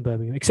would you have it in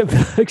Birmingham except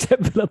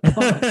Villa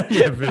Park?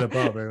 Yeah, Villa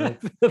Park.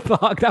 Right? Villa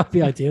Park, that would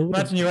be ideal.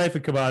 Imagine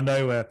UEFA come out of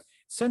nowhere.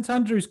 St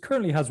Andrews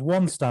currently has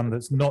one stand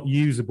that's not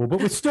usable, but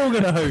we're still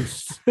going to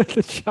host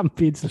the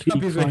Champions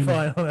League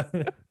final.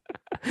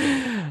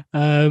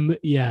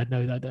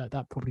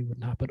 That probably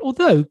wouldn't happen.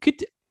 Although,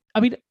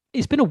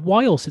 it's been a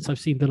while since I've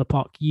seen Villa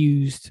Park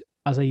used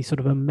as a sort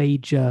of a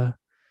major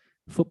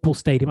football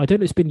stadium. I don't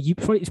know.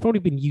 It's probably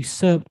been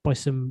usurped by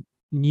some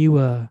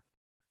newer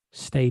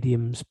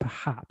stadiums,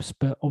 perhaps.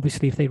 But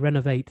obviously, if they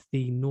renovate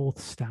the North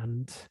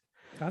Stand,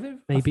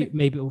 maybe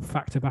it will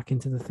factor back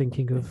into the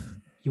thinking of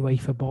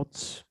UEFA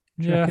bods.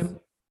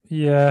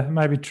 Yeah,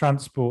 maybe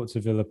transport to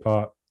Villa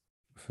Park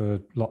for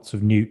lots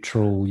of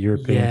neutral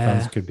European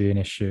fans could be an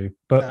issue.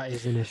 But that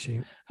is an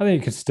issue. I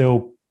think it could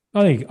still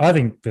I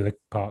think Villa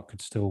Park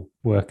could still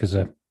work as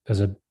a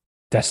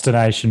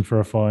destination for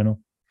a final.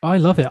 I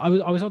love it. I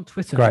was on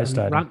Twitter Great and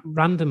stadium.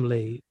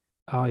 randomly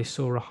I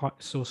saw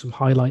some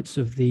highlights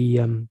of the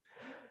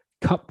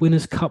Cup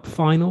Winners' Cup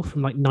final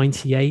from like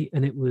 '98,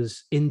 and it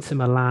was Inter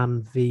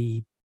Milan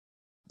v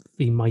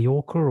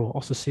Mallorca or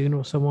Osasuna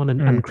or someone,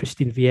 and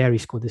Christian Vieri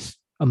scored this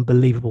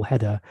unbelievable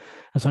header. I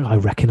was like, I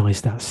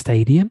recognise that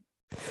stadium,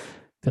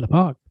 Villa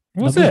Park.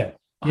 Was Lovely. it?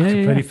 I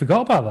completely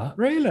forgot about that.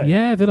 Really?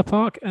 Yeah, Villa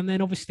Park, and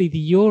then obviously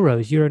the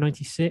Euros, Euro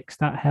 '96,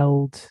 that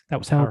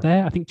was held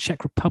there. I think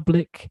Czech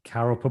Republic.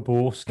 Karol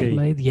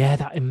Poborski. Yeah,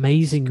 that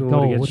amazing scored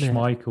goal against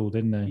Schmeichel,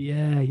 didn't he?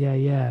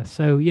 Yeah.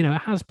 So it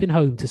has been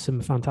home to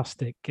some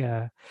fantastic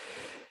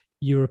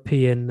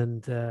European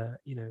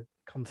and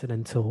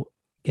continental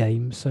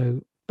games.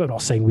 So, but I'm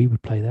not saying we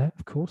would play there,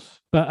 of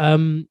course, but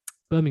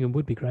Birmingham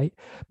would be great.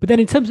 But then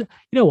in terms of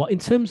in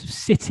terms of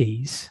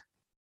cities,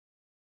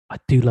 I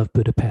do love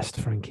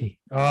Budapest, Frankie.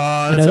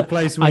 Oh, that's a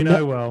place we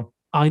know well.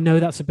 I know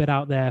that's a bit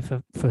out there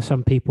for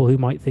some people who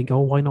might think,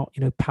 oh, why not,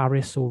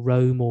 Paris or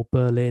Rome or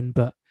Berlin?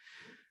 But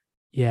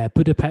yeah,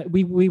 Budapest.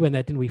 We went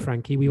there, didn't we,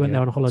 Frankie? We went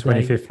there on a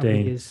holiday.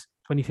 2015.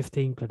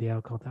 2015. Bloody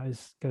hell, God, that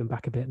is going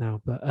back a bit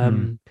now. But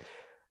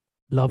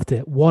loved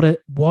it. What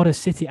a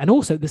city, and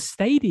also the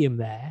stadium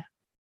there.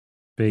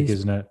 Big,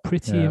 isn't it?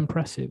 Pretty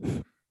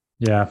impressive.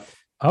 Yeah,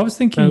 I was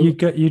thinking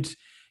you'd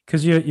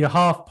because you're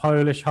half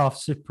Polish, half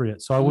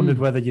Cypriot. So I wondered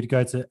whether you'd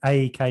go to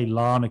AEK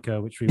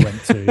Larnaca, which we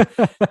went to,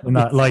 and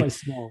that like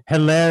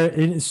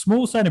hilarious,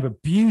 small stadium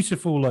but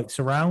beautiful like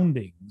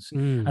surroundings,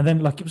 and then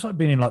like it was like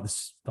being in like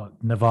this like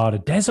Nevada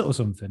desert or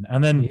something,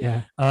 and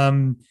then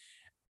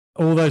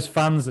all those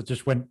fans that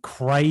just went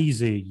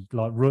crazy,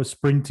 like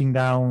sprinting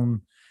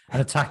down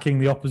and attacking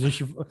the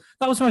opposition.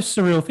 That was the most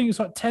surreal thing. It's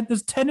like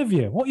there's 10 of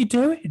you. What are you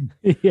doing?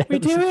 What are you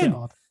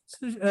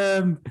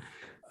doing?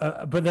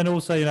 But then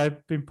also,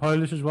 being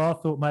Polish as well, I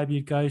thought maybe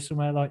you'd go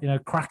somewhere like,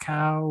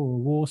 Krakow or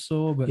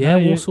Warsaw. But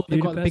Warsaw. They've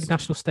got a big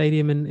national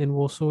stadium in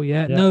Warsaw.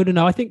 Yeah. No.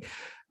 I think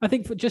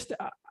for just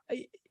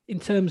in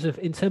terms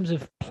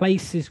of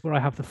places where I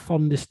have the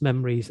fondest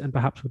memories and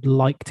perhaps would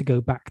like to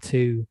go back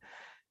to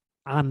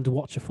and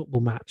watch a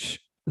football match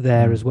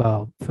there as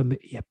well. For me,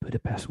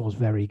 Budapest was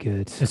very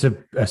good. It's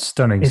a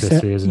stunning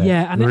city, isn't it?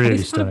 Yeah, and really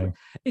it's stunning.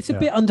 It's a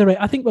bit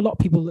underrated. I think a lot of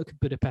people look at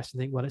Budapest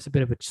and think, well, it's a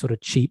bit of a sort of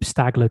cheap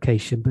stag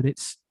location, but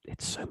it's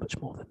so much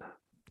more than that,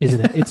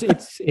 isn't it?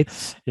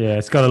 It's yeah,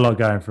 it's got a lot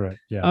going for it.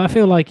 Yeah, I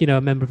feel like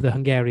a member of the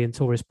Hungarian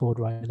tourist board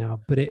right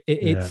now, but it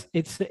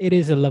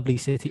is a lovely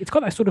city. It's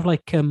got that sort of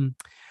like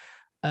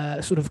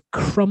sort of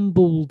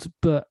crumbled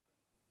but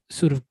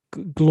sort of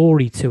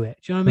glory to it.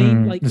 Do you know what I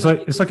mean?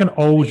 It's like an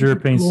old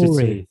European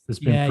city that's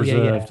been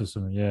preserved or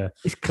something. Yeah,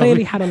 it's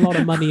clearly had a lot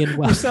of money and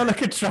wealth. We sound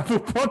like a travel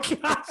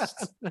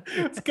podcast.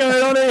 What's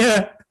going on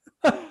here?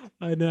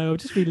 I know, I'm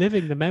just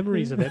reliving the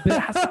memories of it, but it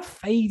has that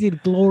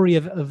faded glory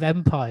of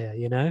empire.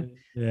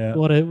 Yeah.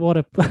 What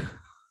a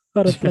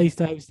place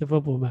to host a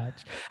football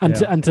match and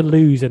to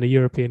lose in a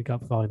European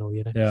Cup final.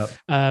 Yeah.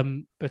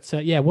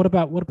 What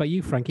about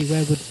you, Frankie?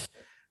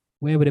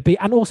 Where would it be?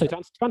 And also,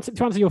 to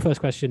answer your first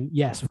question,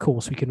 yes, of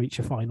course, we can reach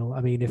a final.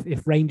 I mean,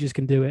 if Rangers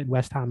can do it and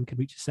West Ham can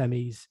reach a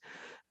semis,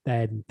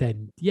 then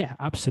yeah,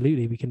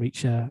 absolutely, we can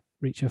reach a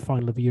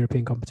final of a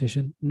European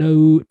competition.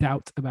 No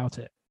doubt about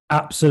it.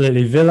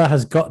 Absolutely. Villa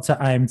has got to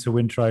aim to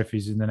win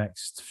trophies in the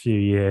next few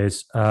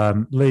years.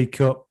 League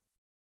Cup,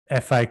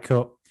 FA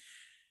Cup.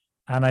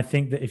 And I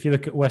think that if you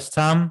look at West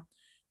Ham,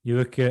 you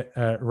look at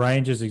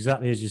Rangers,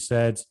 exactly as you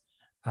said,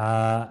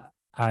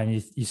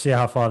 and you see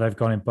how far they've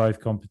gone in both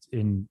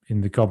in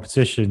the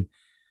competition.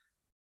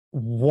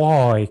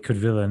 Why could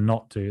Villa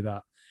not do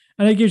that?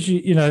 And it gives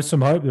you, some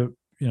hope that,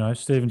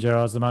 Steven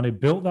Gerrard's the man who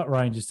built that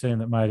Rangers team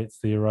that made it to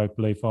the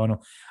Europa League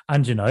final.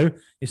 And,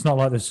 it's not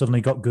like they've suddenly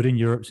got good in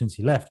Europe since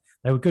he left.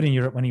 They were good in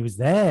Europe when he was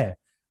there.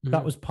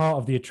 That was part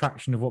of the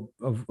attraction of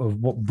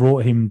what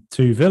brought him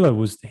to Villa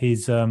was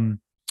his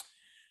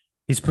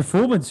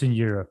performance in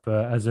Europe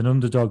as an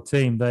underdog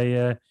team.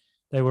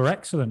 They were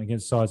excellent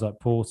against sides like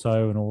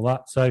Porto and all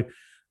that. So,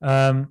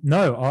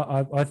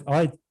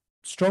 I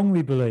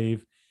strongly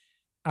believe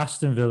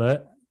Aston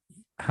Villa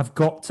have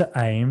got to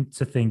aim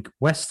to think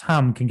West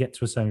Ham can get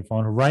to a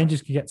semi-final,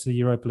 Rangers can get to the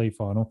Europa League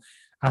final,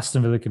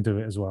 Aston Villa can do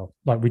it as well.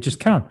 Like, we just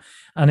can.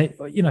 And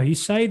you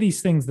say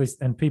these things,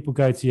 and people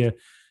go to you,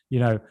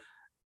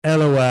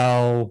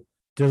 LOL,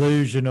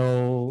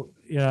 delusional,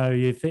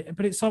 you think,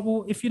 but it's like,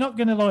 well, if you're not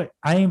going to like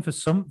aim for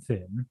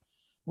something,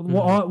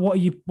 what are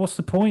you? What's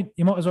the point?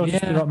 You might as well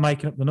just be like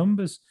making up the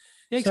numbers.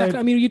 Yeah, exactly.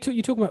 I mean, you're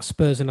talking about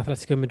Spurs and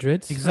Atletico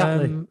Madrid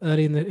exactly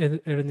early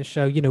in the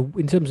show.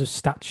 In terms of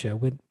stature,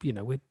 we're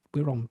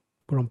on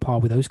par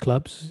with those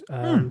clubs.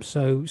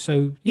 So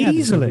easily,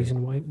 there's no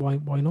reason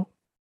why not?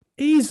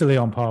 Easily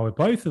on par with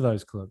both of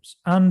those clubs,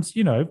 and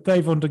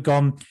they've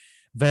undergone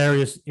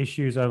various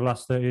issues over the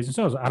last 30 years. And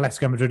so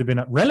Atletico Madrid have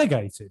been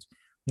relegated,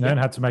 and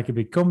had to make a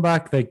big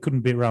comeback. They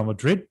couldn't beat Real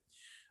Madrid,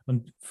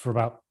 and for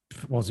about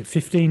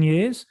 15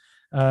 years.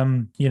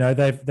 They're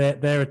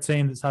a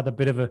team that's had a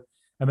bit of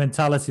a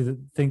mentality that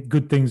think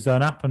good things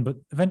don't happen, but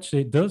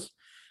eventually it does.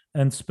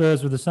 And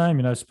Spurs were the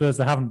same. Spurs,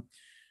 they haven't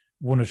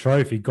won a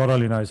trophy. God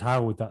only knows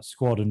how with that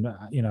squad, and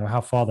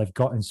how far they've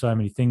got in so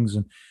many things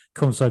and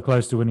come so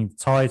close to winning the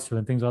title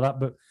and things like that.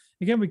 But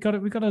again, we got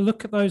to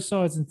look at those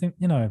sides and think,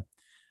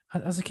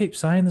 as I keep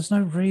saying, there's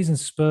no reason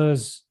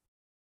Spurs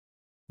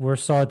were a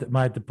side that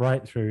made the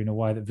breakthrough in a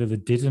way that Villa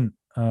didn't.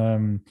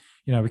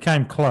 We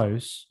came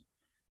close.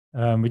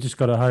 We just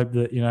got to hope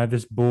that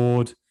this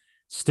board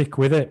stick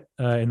with it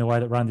in the way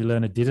that Randy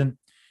Lerner didn't.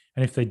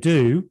 And if they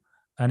do,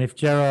 and if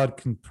Gerrard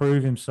can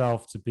prove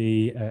himself to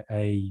be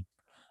a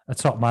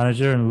top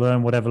manager and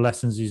learn whatever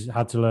lessons he's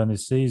had to learn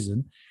this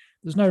season,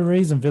 there's no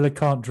reason Villa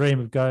can't dream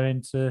of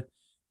going to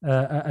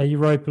a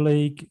Europa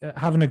League,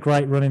 having a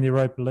great run in the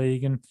Europa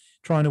League and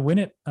trying to win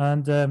it.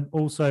 And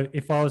also,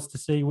 if I was to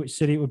see which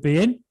city it would be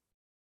in,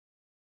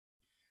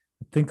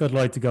 I think I'd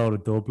like to go to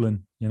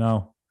Dublin,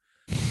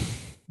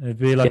 It'd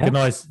be like a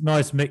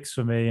nice mix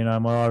for me,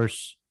 my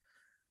Irish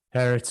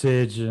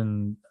heritage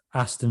and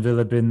Aston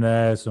Villa been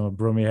there, so my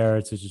Brummie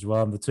heritage as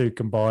well. And the two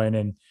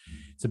combining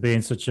to be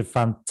in such a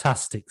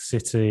fantastic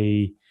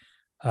city,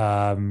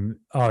 it'd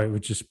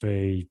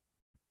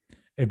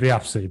be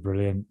absolutely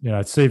brilliant.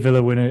 To see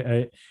Villa win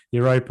the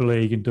Europa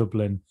League in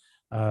Dublin,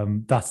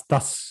 that's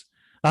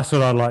what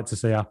I'd like to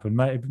see happen.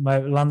 Maybe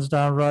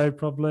Lansdowne Road,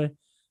 probably.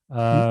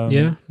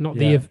 The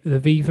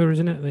Aviva,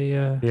 isn't it?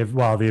 The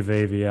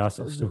Aviva, yeah. I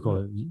still call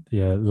it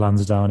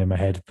Lansdowne in my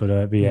head, but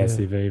it's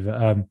the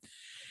Aviva.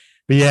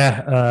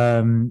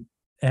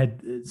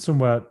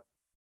 Somewhere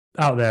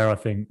out there, I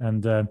think,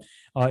 and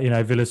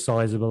Villa's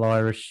sizable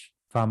Irish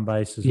fan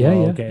base as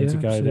well. Getting to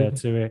go absolutely. There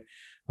to it,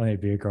 I think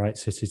it'd be a great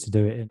city to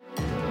do it in.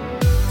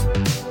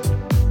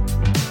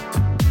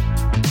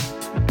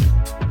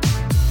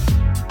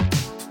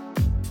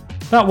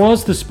 That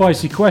was the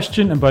spicy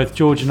question, and both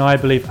George and I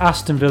believe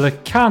Aston Villa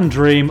can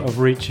dream of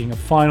reaching a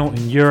final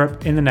in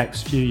Europe in the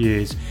next few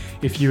years.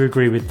 If you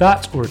agree with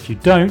that, or if you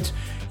don't,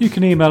 you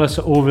can email us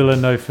at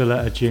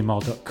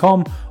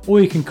allvillanofiller@gmail.com, or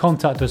you can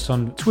contact us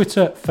on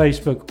Twitter,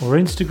 Facebook or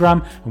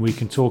Instagram, and we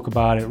can talk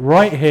about it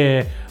right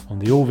here on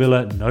the All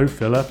Villa No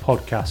Filler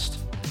podcast.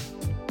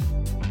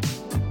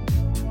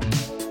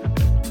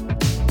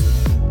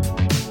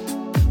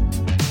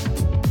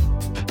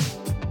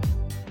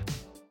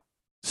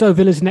 So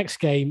Villa's next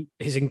game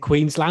is in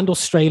Queensland,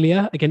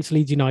 Australia, against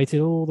Leeds United,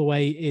 all the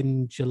way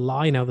in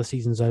July. Now the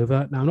season's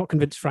over. Now, I'm not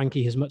convinced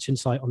Frankie has much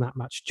insight on that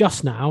match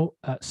just now.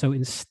 So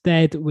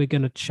instead, we're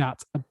going to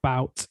chat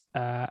about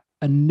a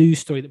news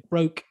story that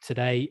broke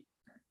today.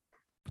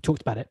 We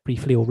talked about it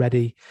briefly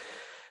already.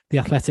 The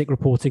Athletic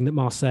reporting that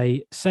Marseille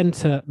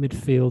centre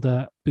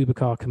midfielder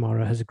Boubacar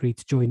Kamara has agreed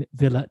to join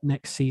Villa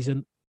next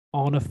season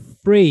on a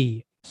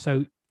free.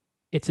 So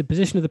it's a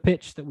position of the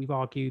pitch that we've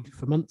argued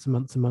for months and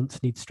months and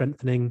months needs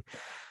strengthening.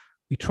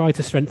 We tried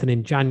to strengthen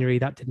in January.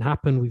 That didn't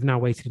happen. We've now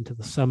waited into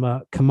the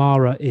summer.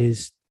 Kamara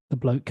is the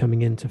bloke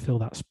coming in to fill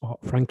that spot.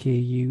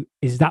 Frankie,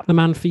 is that the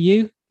man for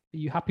you? Are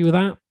you happy with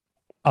that?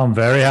 I'm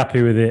very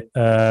happy with it.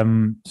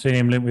 Seen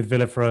him linked with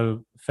Villa for a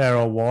fair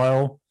old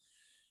while,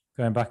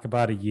 going back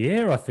about a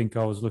year. I think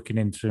I was looking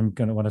into him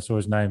when I saw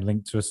his name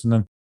linked to us. And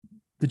then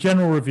the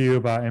general review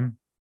about him,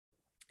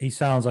 he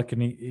sounds like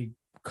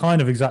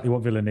kind of exactly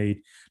what Villa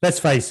need. Let's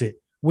face it,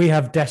 we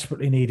have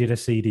desperately needed a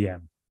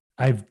CDM,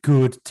 a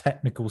good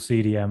technical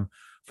CDM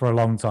for a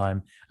long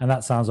time. And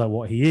that sounds like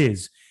what he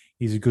is.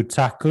 He's a good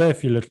tackler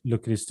if you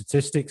look at his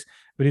statistics,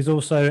 but he's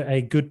also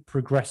a good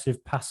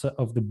progressive passer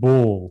of the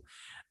ball.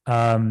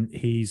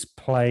 He's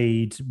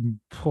played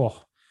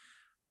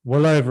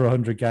well over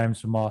 100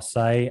 games for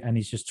Marseille, and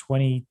he's just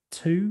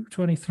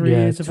 23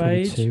 years of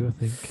age. I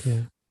think,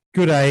 yeah.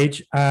 Good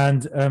age,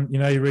 and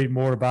you read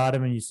more about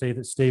him and you see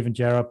that Steven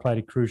Gerrard played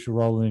a crucial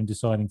role in him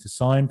deciding to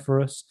sign for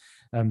us.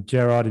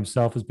 Gerrard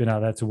himself has been out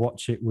there to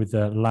watch him with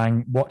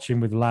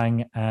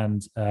Lang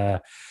and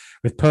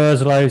with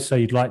Purslow, so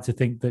you'd like to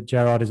think that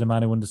Gerrard is a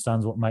man who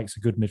understands what makes a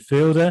good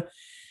midfielder.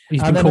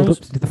 He's been called up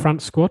to the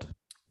France squad.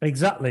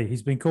 Exactly,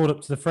 he's been called up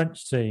to the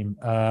French team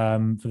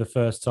for the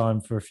first time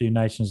for a few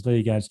Nations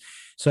League games.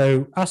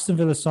 So Aston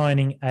Villa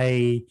signing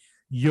a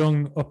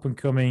young,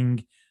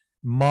 up-and-coming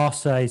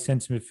Marseille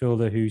centre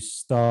midfielder who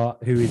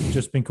has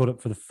just been called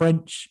up for the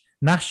French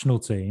national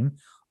team,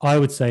 I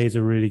would say is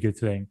a really good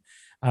thing.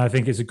 And I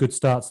think it's a good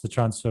start to the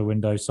transfer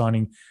window,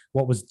 signing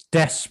what was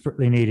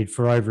desperately needed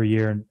for over a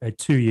year and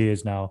 2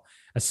 years now,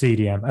 a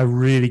CDM, a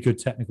really good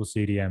technical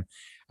CDM.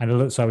 And it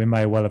looks like we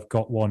may well have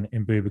got one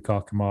in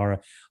Boubacar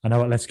Kamara. I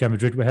know Atletico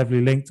Madrid were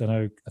heavily linked.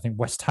 I think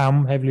West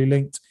Ham heavily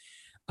linked.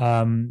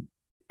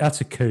 That's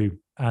a coup.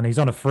 And he's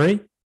on a free.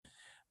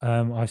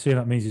 I assume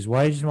that means his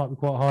wages might be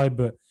quite high,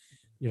 but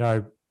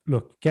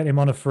look, get him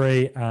on a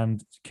free,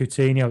 and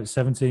Coutinho at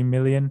 17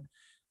 million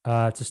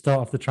to start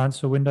off the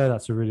transfer window.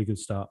 That's a really good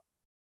start.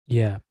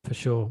 Yeah, for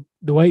sure.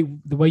 The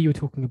way you were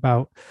talking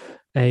about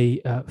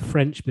a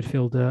French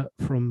midfielder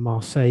from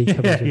Marseille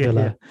coming to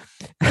Villa,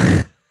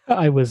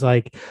 I was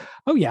like,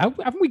 oh yeah,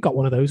 haven't we got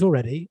one of those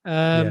already?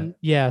 So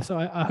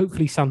I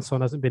hopefully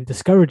Sanson hasn't been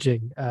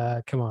discouraging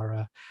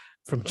Kamara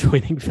from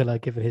joining Villa,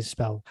 given his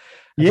spell.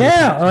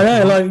 Yeah, I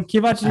know. Like, can you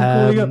imagine him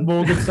calling up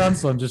Morgan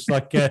Sanson, just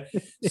like,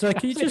 so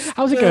can you just...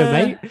 How's it going,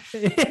 mate?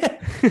 Yeah.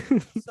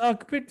 So,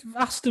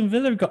 Aston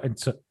Villa got in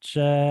touch.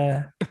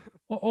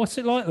 What's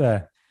it like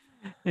there?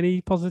 Any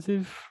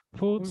positive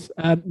thoughts?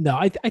 No,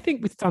 I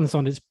think with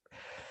Sanson,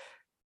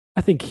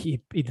 I think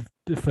he'd be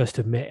the first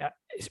to admit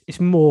it's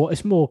more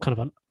kind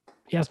of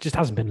just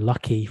hasn't been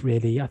lucky,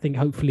 really. I think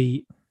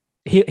hopefully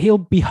he'll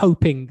be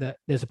hoping that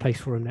there's a place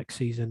for him next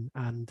season,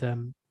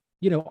 and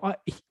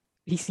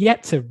he's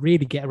yet to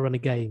really get a run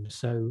of games,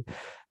 so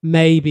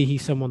maybe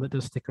he's someone that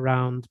does stick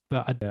around,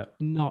 but I'm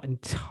not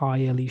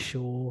entirely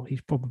sure.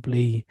 He's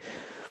probably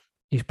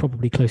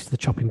close to the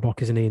chopping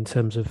block, isn't he, in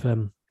terms of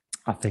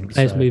I think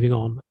players so. moving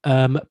on.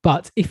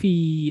 But if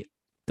he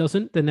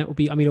doesn't, then it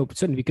would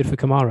certainly be good for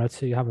Kamara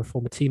to have a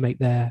former teammate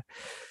there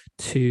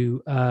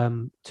to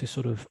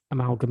sort of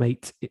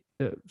amalgamate,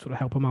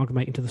 help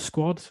amalgamate into the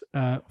squad.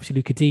 Obviously,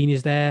 Lucas Digne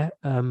is there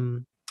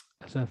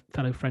as a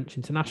fellow French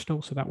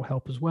international, so that will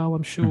help as well,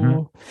 I'm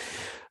sure.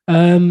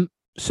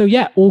 So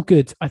yeah, all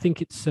good. I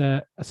think it's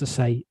as I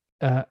say,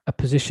 a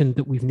position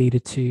that we've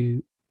needed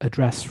to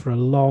address for a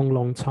long,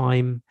 long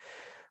time.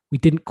 We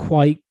didn't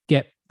quite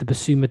get the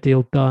Basuma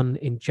deal done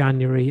in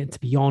January, and to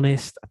be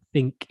honest, I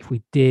think if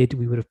we did,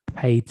 we would have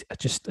paid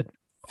just a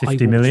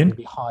 50 million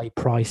high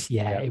price.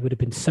 Yeah, it would have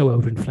been so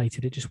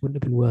overinflated, it just wouldn't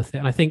have been worth it.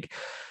 And I think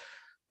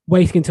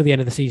waiting until the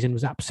end of the season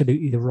was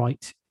absolutely the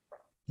right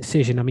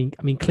decision. I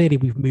mean, clearly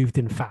we've moved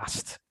in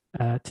fast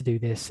to do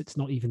this. It's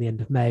not even the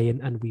end of May,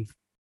 and we've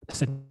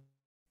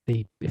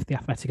essentially, if the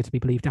Athletic are to be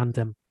believed, and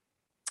some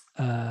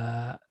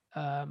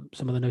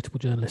of the notable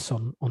journalists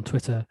on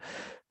Twitter,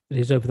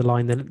 is over the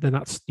line, then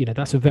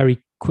that's a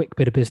very quick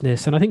bit of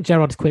business. And I think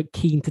Gerrard's quite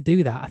keen to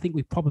do that. I think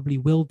we probably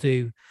will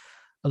do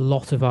a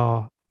lot of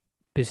our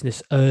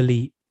business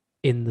early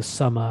in the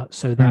summer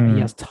so that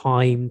he has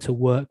time to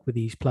work with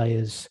these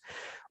players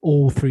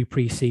all through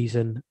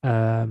pre-season,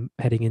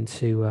 heading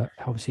into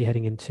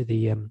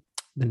the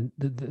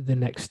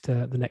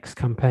next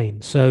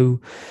campaign.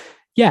 So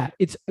yeah,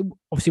 it's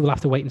obviously we'll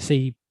have to wait and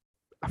see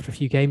after a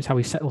few games how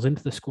he settles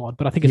into the squad,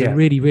 but I think it's a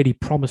really, really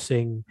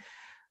promising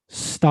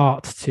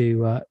start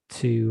to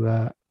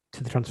the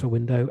transfer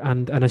window,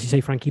 and as you say,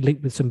 Frankie,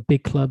 linked with some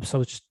big clubs. I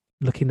was just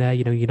looking there,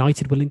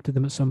 United were linked with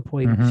them at some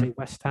point, say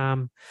West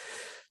Ham,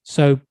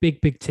 so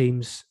big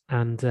teams,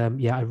 and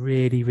I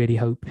really, really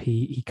hope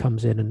he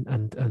comes in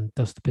and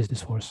does the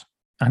business for us.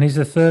 And he's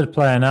the third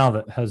player now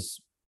that has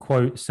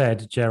quote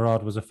said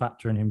Gerrard was a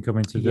factor in him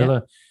coming to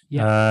Villa.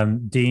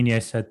 Digne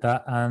said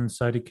that, and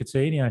so did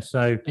Coutinho.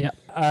 So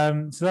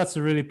so that's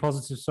a really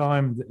positive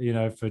sign,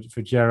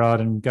 for Gerrard,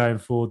 and going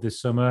forward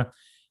this summer,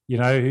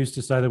 who's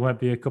to say there won't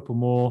be a couple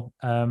more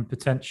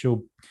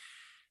potential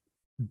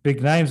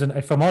big names. And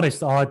if I'm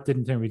honest, I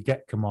didn't think we'd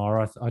get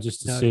Kamara. I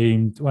just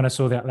assumed when I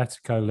saw the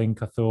Atletico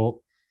link, I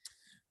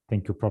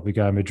think he'll probably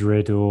go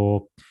Madrid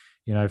or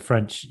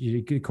French.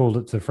 You called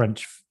it the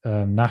French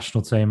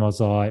national team. I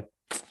was like,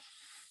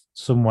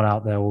 someone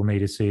out there will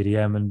need a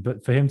CDM,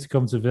 but for him to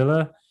come to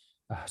Villa,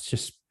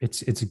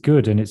 it's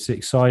good and it's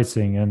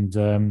exciting. And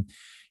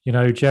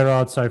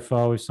Gerrard so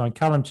far, we've signed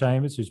Callum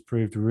Chambers, who's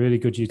proved a really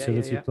good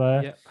utility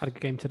player. Yeah, had a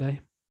good game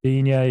today.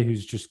 Digne,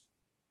 who's just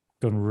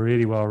done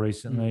really well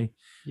recently.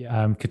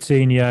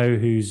 Coutinho,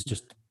 who's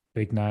just a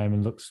big name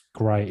and looks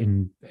great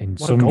in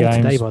some games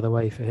today, by the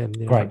way, for him.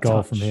 Great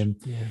goal from him.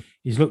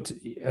 He's looked.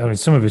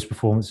 Some of his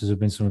performances have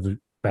been some of the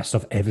best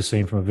I've ever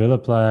seen from a Villa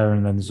player,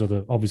 and then there's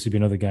obviously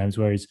been other games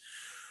where he's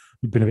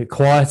been a bit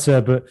quieter,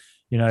 but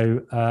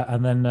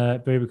and then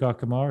Boubacar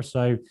Kamara.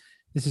 So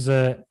this is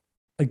a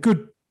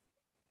good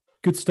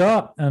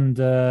start, and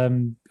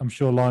I'm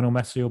sure Lionel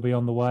Messi will be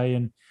on the way,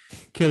 and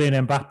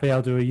Kylian Mbappe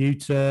will do a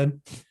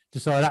U-turn,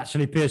 decide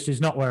actually PSG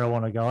is not where I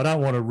want to go. I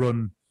don't want to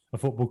run a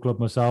football club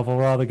myself. I'll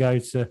rather go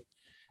to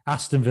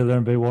Aston Villa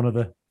and be one of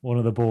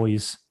the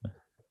boys.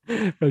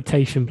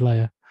 Rotation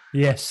player.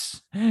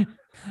 Yes.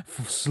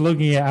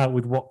 Slugging it out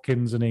with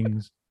Watkins and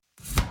Ings.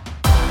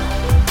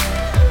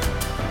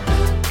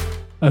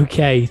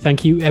 Okay,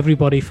 thank you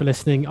everybody for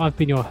listening. I've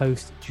been your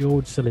host,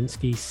 George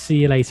Zielinski. See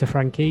you later,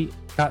 Frankie.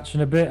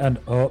 Catching a bit and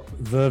up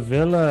the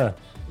Villa.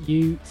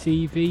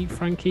 UTV,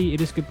 Frankie,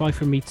 it is goodbye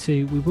from me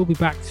too. We will be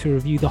back to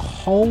review the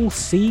whole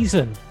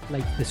season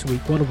later this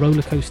week. What a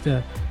roller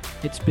coaster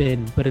it's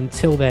been. But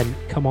until then,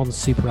 come on,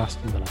 Super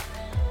Aston Villa.